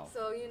 Wow.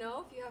 So, you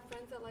know, if you have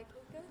friends that like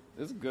hookah.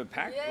 This is a good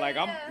pack.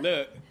 Yeah,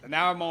 look,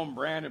 now I'm on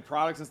branded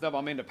products and stuff.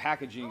 I'm into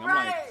packaging. I'm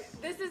like,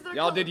 this is their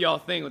y'all did y'all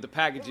thing with the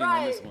packaging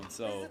on this one.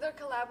 So this is their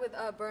collab with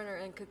Burner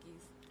and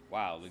Cookies.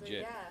 Wow, legit. So,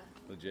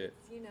 yeah. Legit.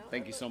 You know,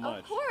 Thank you so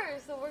much. Of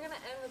course. So we're gonna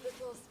end with this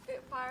little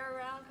Spitfire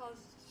round called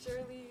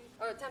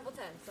Temple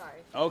 10.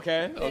 Sorry.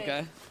 Okay.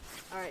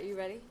 All right, you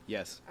ready?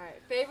 Yes. All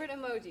right. Favorite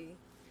emoji.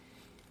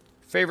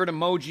 Favorite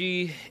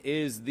emoji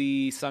is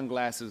the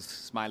sunglasses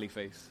smiley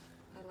face.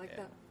 I like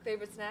that.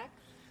 Favorite snack.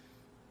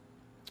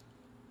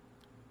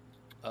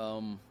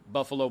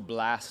 Buffalo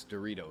Blast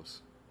Doritos.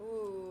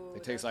 Ooh. They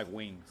taste like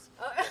wings.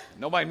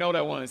 Nobody know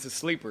that one. It's a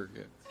sleeper.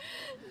 Yeah.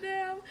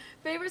 Damn.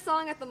 Favorite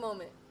song at the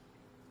moment.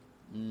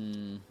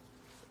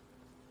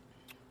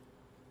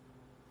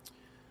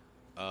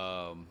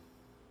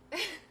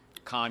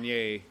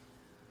 Kanye,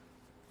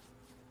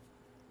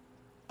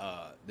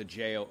 the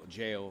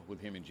jail with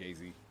him and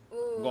Jay-Z.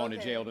 I'm going to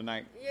jail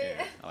tonight.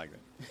 Yeah, I like that.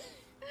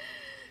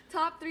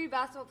 Top 3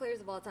 basketball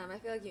players of all time. I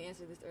feel like you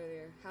answered this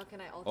earlier. How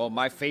can I alter? Oh,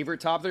 my favorite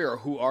top 3, or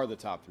who are the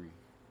top 3?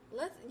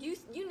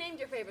 You named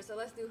your favorite, so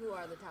let's do who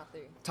are the top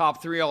 3.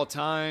 Top 3 all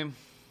time.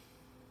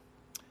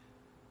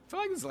 I feel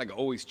like it's like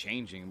always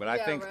changing, but I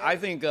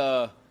think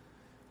gosh,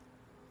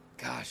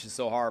 it's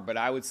so hard, but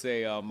I would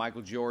say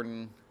Michael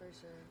Jordan, for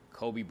sure,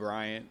 Kobe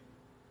Bryant,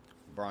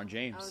 LeBron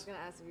James. I was gonna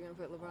ask if you're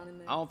gonna put LeBron in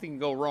there. I don't think you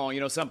can go wrong. You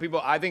know, some people,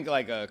 I think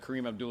like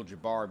Kareem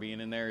Abdul-Jabbar being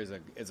in there is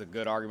a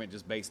good argument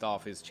just based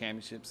off his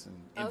championships and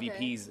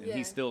MVPs, and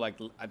he's still like,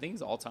 I think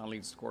he's all-time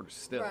leading scorer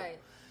still. Right.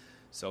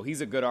 So he's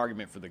a good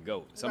argument for the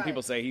GOAT. Some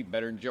people say he's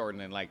better than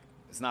Jordan, and like,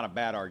 it's not a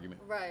bad argument.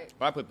 Right.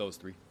 But I put those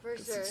 3. For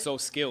sure. It's so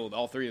skilled.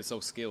 All 3 are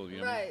so skilled. You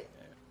know what I mean?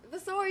 Yeah.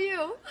 But so are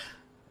you.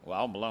 Well,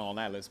 I don't belong on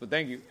that list, but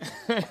thank you.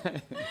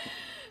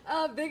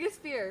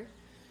 Biggest fear.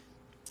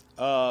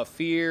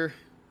 Fear.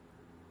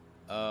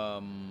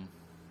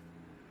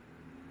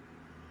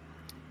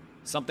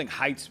 Something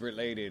heights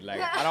related. Like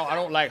I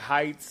don't like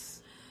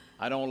heights.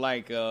 I don't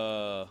like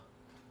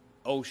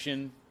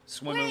ocean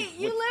swimming. Wait,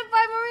 you live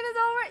by marinas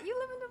already? You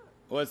live in the.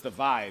 Well, it's the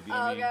vibe. You know what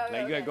I mean? Okay,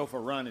 like you gotta go for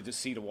a run and just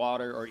see the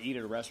water, or eat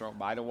at a restaurant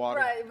by the water.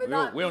 Right,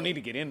 but we don't need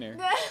to get in there.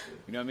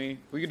 You know what I mean?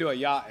 We could do a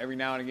yacht every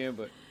now and again,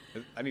 but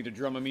I need a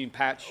Dramamine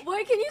patch.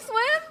 Wait, can you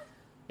swim?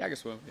 Yeah, I can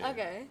swim. Yeah.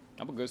 Okay.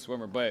 I'm a good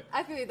swimmer, but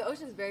I feel you. The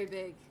ocean's very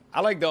big.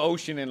 I like the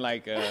ocean in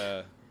like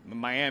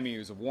Miami. It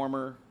was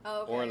warmer.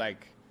 Oh, okay. Or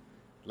like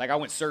I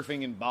went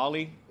surfing in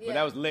Bali, but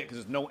that was lit because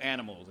there's no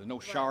animals, there's no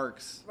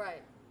sharks.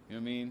 Right. You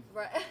know what I mean?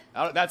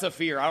 Right. That's a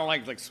fear. I don't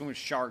like swimming with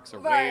sharks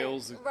or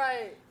whales.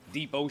 Right.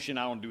 Deep ocean,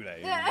 I don't do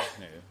that. Yeah.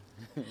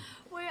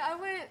 Wait, I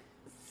went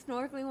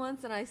snorkeling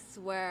once and I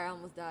swear I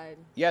almost died.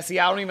 Yeah, see,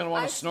 I don't even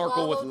want to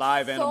snorkel with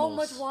live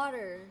animals. So much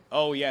water.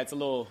 Oh yeah, it's a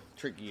little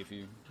tricky if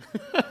you.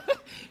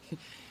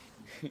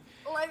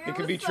 Like it could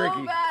was be so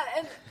tricky. bad,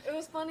 and it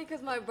was funny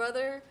because my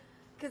brother,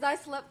 because I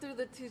slept through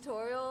the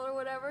tutorial or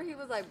whatever, he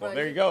was like, "Bro, well,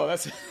 there you go."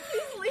 That's. He's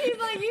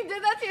like, "You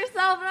did that to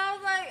yourself," and I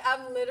was like,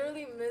 "I'm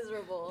literally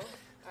miserable."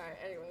 All right,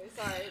 anyway,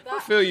 sorry. I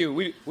feel you.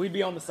 We'd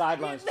be on the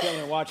sidelines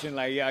chilling, watching,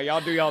 like, yeah,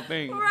 y'all do y'all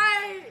thing.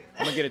 Right.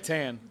 I'm gonna get a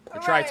tan. I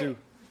try to.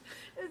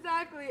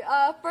 Exactly.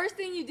 First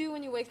thing you do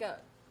when you wake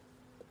up.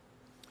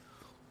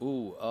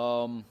 Ooh,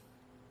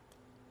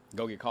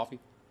 go get coffee.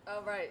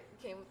 Oh right,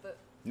 came with the.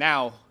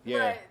 Now, yeah.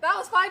 Right. That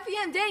was 5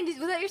 p.m. Dang, was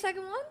that your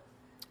second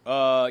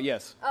one?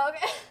 Yes. Oh,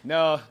 okay.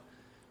 No,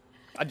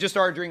 I just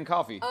started drinking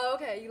coffee. Oh,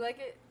 okay. You like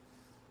it?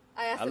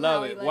 I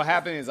love it. What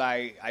happened is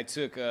I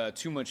took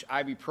too much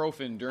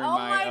ibuprofen during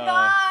my. Oh my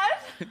god!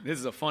 This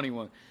is a funny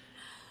one.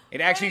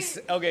 It actually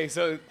okay.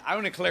 So I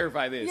want to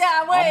clarify this.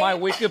 Yeah, wait. On my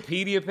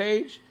Wikipedia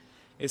page,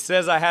 it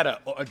says I had a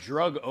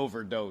drug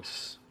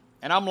overdose,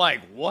 and I'm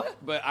like,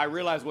 what? But I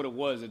realized what it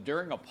was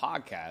during a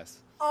podcast.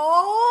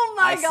 Oh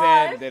my god!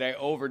 I said that I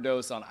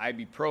overdosed on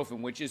ibuprofen,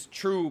 which is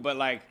true, but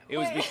like it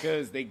was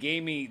because they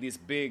gave me this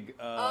big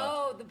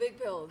the big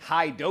pills,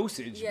 high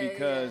dosage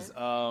because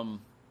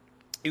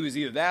It was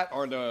either that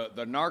or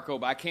the narco,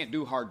 but I can't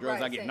do hard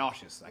drugs. Right, I get same.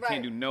 nauseous. I Right.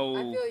 can't do no.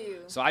 I feel you.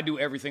 So I do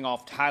everything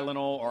off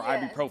Tylenol or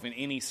Yeah. ibuprofen,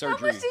 any How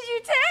surgery. much did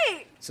you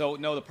take? So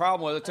no, the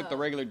problem was I took the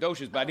regular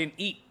doses, but I didn't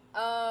eat.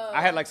 Oh.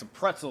 I had like some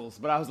pretzels,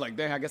 but I was like,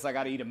 dang, I guess I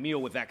got to eat a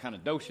meal with that kind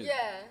of dosage.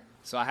 Yeah.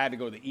 So I had to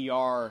go to the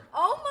ER.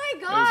 Oh my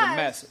It gosh. was a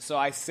mess. So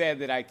I said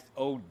that I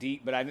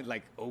OD, but I didn't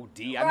like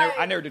OD. Right.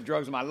 I never did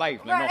drugs in my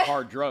life, like Right. no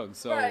hard drugs.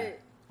 So Right.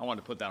 I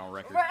wanted to put that on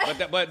record.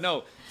 Right. But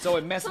no. So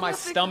it messed my Someone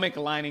fix stomach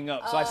lining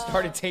up. So I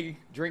started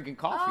drinking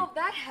coffee. Oh,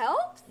 that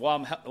helped?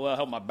 Well, it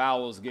helped my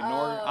bowels get in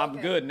order. I'm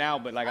okay. good now,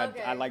 but like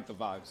Okay. I like the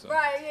vibe. So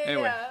Right, yeah,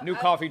 anyway, yeah. new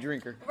coffee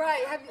drinker.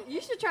 Right.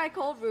 You should try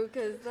cold brew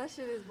because that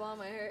shit is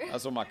bomb, I heard.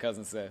 That's what my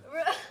cousin said.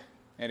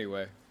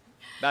 Anyway,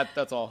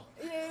 that's all.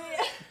 Yeah.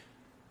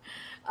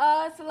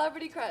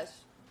 Celebrity crush.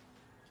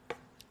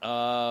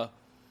 No,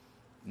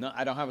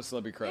 I don't have a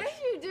celebrity crush. Yes,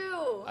 you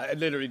do. I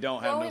literally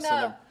don't have no Growing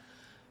celebrity. up.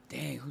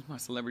 Dang, who's my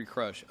celebrity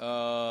crush?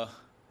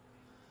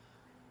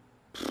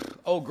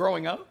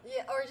 Growing up?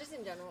 Yeah, or just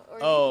in general.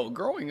 Or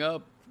Growing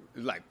up,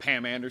 like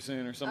Pam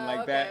Anderson or something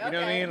like okay, that. You know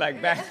what I okay. mean?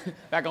 Like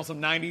back on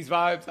some 90s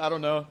vibes. I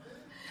don't know.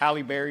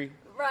 Halle Berry.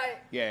 Right.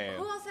 Yeah.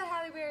 Who else had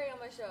Halle Berry on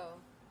my show?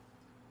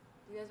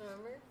 You guys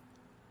remember?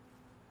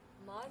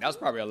 Mozzie? That was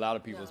probably a lot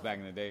of people's No. back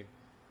in the day.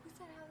 Who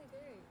said Halle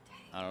Berry?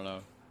 Dang. I don't know.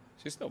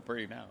 She's still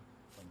pretty now.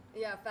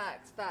 Yeah,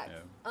 facts.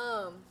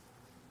 Yeah.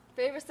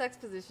 Favorite sex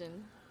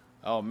position?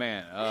 Oh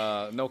man,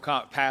 no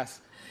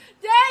pass.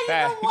 Dang, you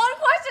Pass. the one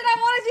question I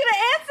wanted you to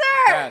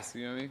answer. Pass,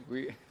 you know what I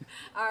mean?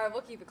 All right,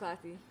 we'll keep it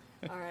classy.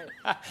 All right.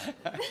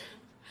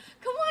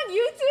 Come on,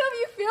 YouTube,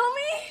 you feel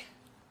me?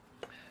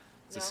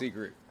 It's a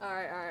secret. All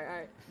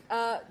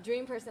right.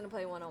 Dream person to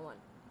play one-on-one.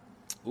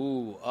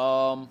 Ooh,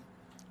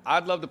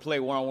 I'd love to play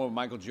one-on-one with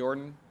Michael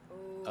Jordan.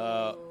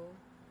 Ooh.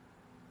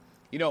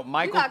 You know,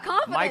 Michael, got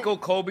confidence. Michael,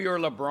 Kobe, or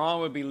LeBron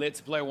would be lit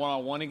to play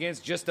one-on-one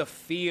against, just to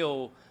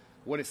feel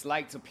what it's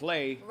like to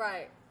play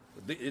Right.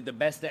 the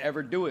best to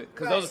ever do it.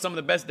 Because Right. those are some of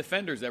the best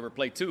defenders ever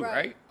played too, Right.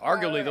 right?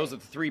 Arguably, Right. those are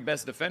the three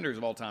best defenders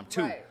of all time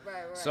too. Right.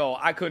 So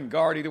I couldn't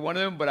guard either one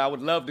of them, but I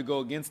would love to go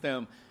against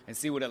them and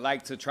see what it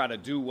like to try to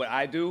do what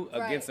I do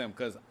against Right. them.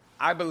 Because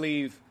I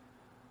believe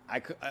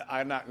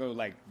I'm not going to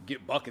like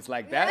get buckets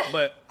like that,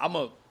 but I'm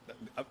going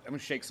to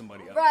shake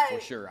somebody up Right. for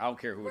sure. I don't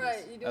care who Right. it You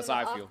is. doing That's the how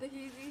I off feel. the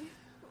heezy?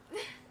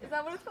 Is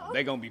that what it's called?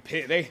 They're gonna be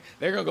pissed.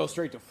 They're gonna go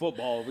straight to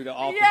football with the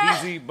off Yeah.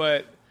 the easy.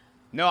 But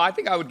no, I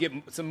think I would get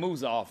some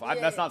moves off. Yeah.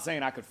 That's not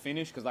saying I could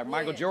finish because like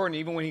Michael Yeah. Jordan,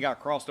 even when he got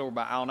crossed over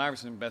by Allen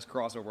Iverson, best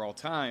crossover all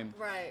time,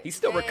 Right. he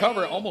still Dang.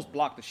 recovered, almost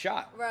blocked the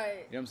shot. Right. You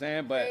know what I'm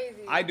saying? But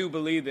Crazy. I do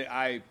believe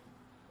that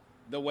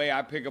the way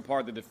I pick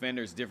apart the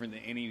defender is different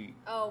than any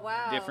Oh,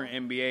 wow. different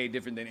NBA,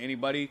 different than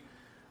anybody.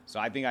 So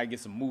I think I'd get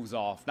some moves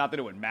off. Not that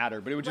it would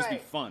matter, but it would just be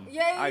Right. fun.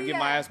 Yeah, I'd get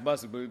my yeah. ass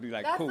busted, but it would be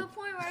like That's cool. the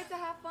point, right? To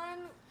have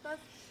fun.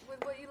 That's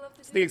with what you love to do.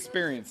 It's the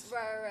experience.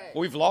 Right.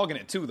 Well, we vlogging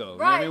it too, though.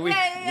 Right, You know what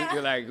I mean? yeah.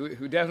 We're like,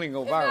 we definitely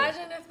go viral.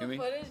 Imagine if the You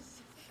know what I mean?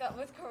 footage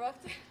was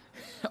corrupted.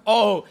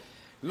 Oh,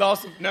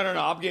 lost. No.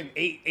 I'm getting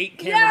eight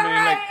cameramen.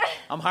 Yeah, right. Like,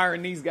 I'm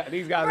hiring these guys.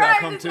 These guys Right, gotta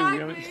come too. You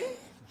know what I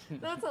mean?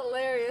 That's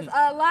hilarious.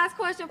 Last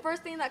question.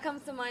 First thing that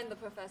comes to mind, the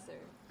professor.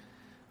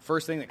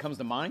 First thing that comes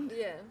to mind?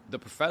 Yeah. The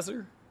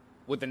professor?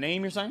 With the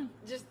name you're saying?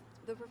 Just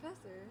the professor.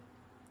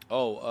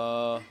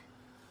 Oh,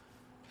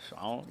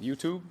 I don't,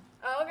 YouTube?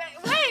 Oh, okay.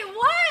 Wait,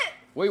 what?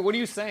 Wait, what are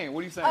you saying? What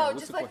are you saying? Oh,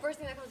 What's just the like que- first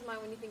thing that comes to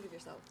mind when you think of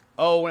yourself.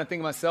 Oh, when I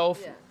think of myself?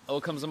 Yeah. Oh,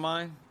 it comes to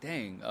mind?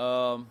 Dang. It's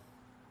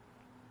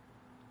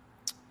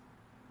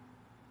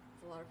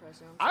a lot of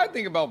pressure. I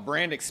think about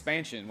brand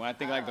expansion when I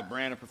think like the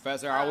brand of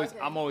professor. okay.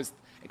 I'm always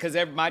because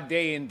my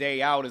day in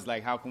day out is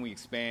like how can we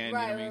expand?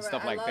 Right, you know what I mean? right,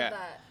 Stuff I like love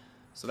that.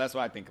 So that's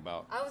what I think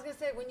about. I was gonna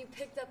say when you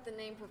picked up the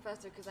name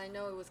professor, because I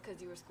know it was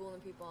because you were schooling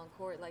people on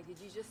court. Like, did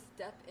you just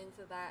step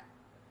into that,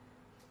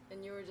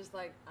 and you were just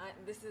like,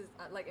 "This is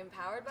like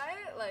empowered by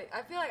it"? Like,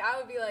 I feel like I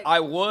would be like,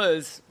 I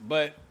was,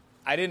 but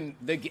I didn't.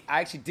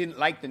 I actually didn't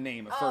like the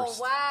name at Oh,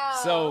 first. wow.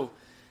 So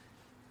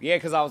yeah,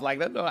 because I was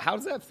like, how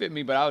does that fit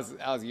me? But I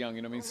was young,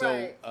 you know what I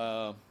mean? Right.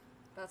 So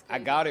That's I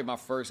crazy. got it my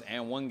first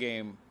and one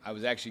game. I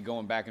was actually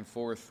going back and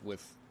forth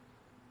with,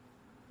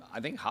 I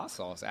think Hot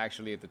Sauce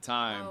actually at the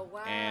time. Oh,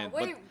 wow. And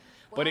Wait,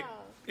 but wow.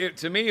 it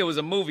to me it was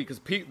a movie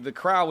because the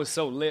crowd was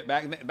so lit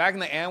back in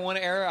the and one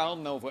era. I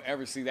don't know if we'll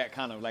ever see that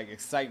kind of like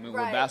excitement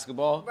with Right.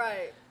 basketball.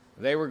 Right.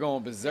 They were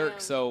going berserk. Damn.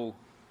 So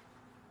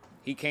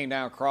he came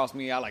down across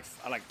me. I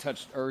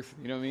touched earth.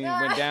 You know what I mean?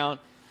 Went down.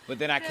 But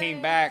then I came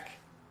Dang. back.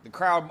 The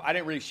crowd, I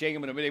didn't really shake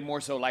them, but they more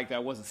so like that I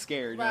wasn't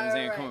scared. You know what I'm Right,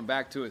 saying? right. Coming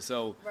back to it.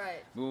 So,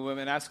 Right.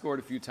 and I scored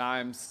a few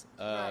times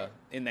Right.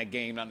 in that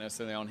game, not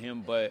necessarily on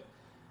him, but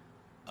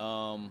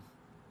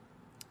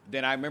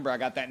then I remember I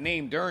got that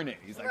name during it.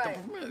 He's like, Right.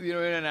 you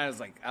know, and I was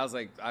like,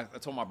 I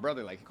told my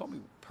brother, like, he called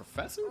me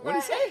professor? What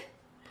did he Right. say?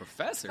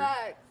 Professor?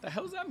 Fact. The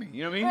hell does that mean?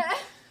 You know what I mean?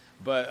 Right.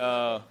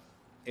 But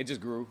it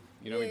just grew.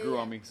 You know, it grew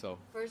on me. So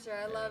for sure,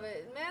 I love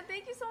it, man.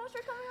 Thank you so much for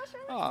coming on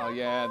Shirley's Temple. Oh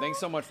yeah, thanks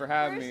so much for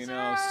having me. Sure. You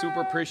know,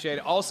 super appreciate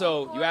it.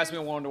 Also, you asked me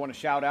one to want to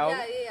shout out.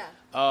 Yeah.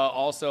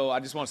 Also, I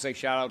just want to say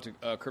shout out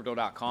to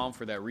Crypto.com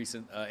for that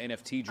recent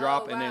NFT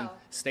drop, and then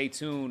stay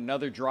tuned.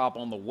 Another drop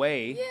on the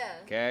way. Yeah.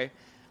 Okay,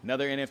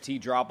 another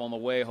NFT drop on the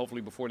way.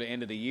 Hopefully before the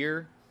end of the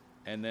year.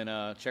 And then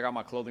check out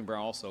my clothing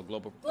brand also,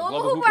 Global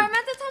Hooper. I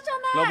meant to touch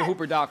on that.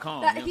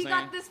 GlobalHooper.com. He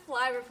got this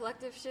fly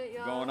reflective shit,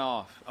 y'all. Going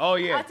off. Oh,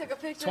 yeah. I took a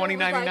picture.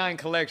 2099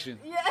 collection.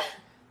 Yeah.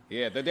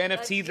 Yeah, the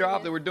NFT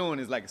drop that we're doing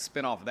is like a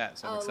spin-off of that,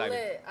 so I'm excited.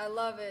 Lit. I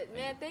love it.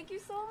 Man, thank you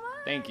so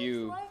much. Thank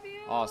you. Love you.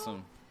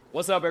 Awesome.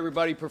 What's up,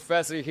 everybody?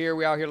 Professor here.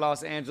 We out here in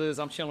Los Angeles.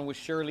 I'm chilling with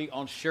Shirley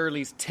on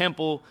Shirley's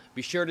Temple.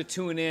 Be sure to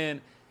tune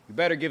in. You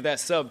better give that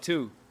sub,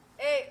 too.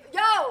 Hey,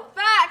 yo,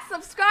 facts.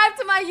 Subscribe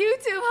to my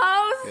YouTube,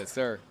 host. Yes,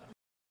 sir.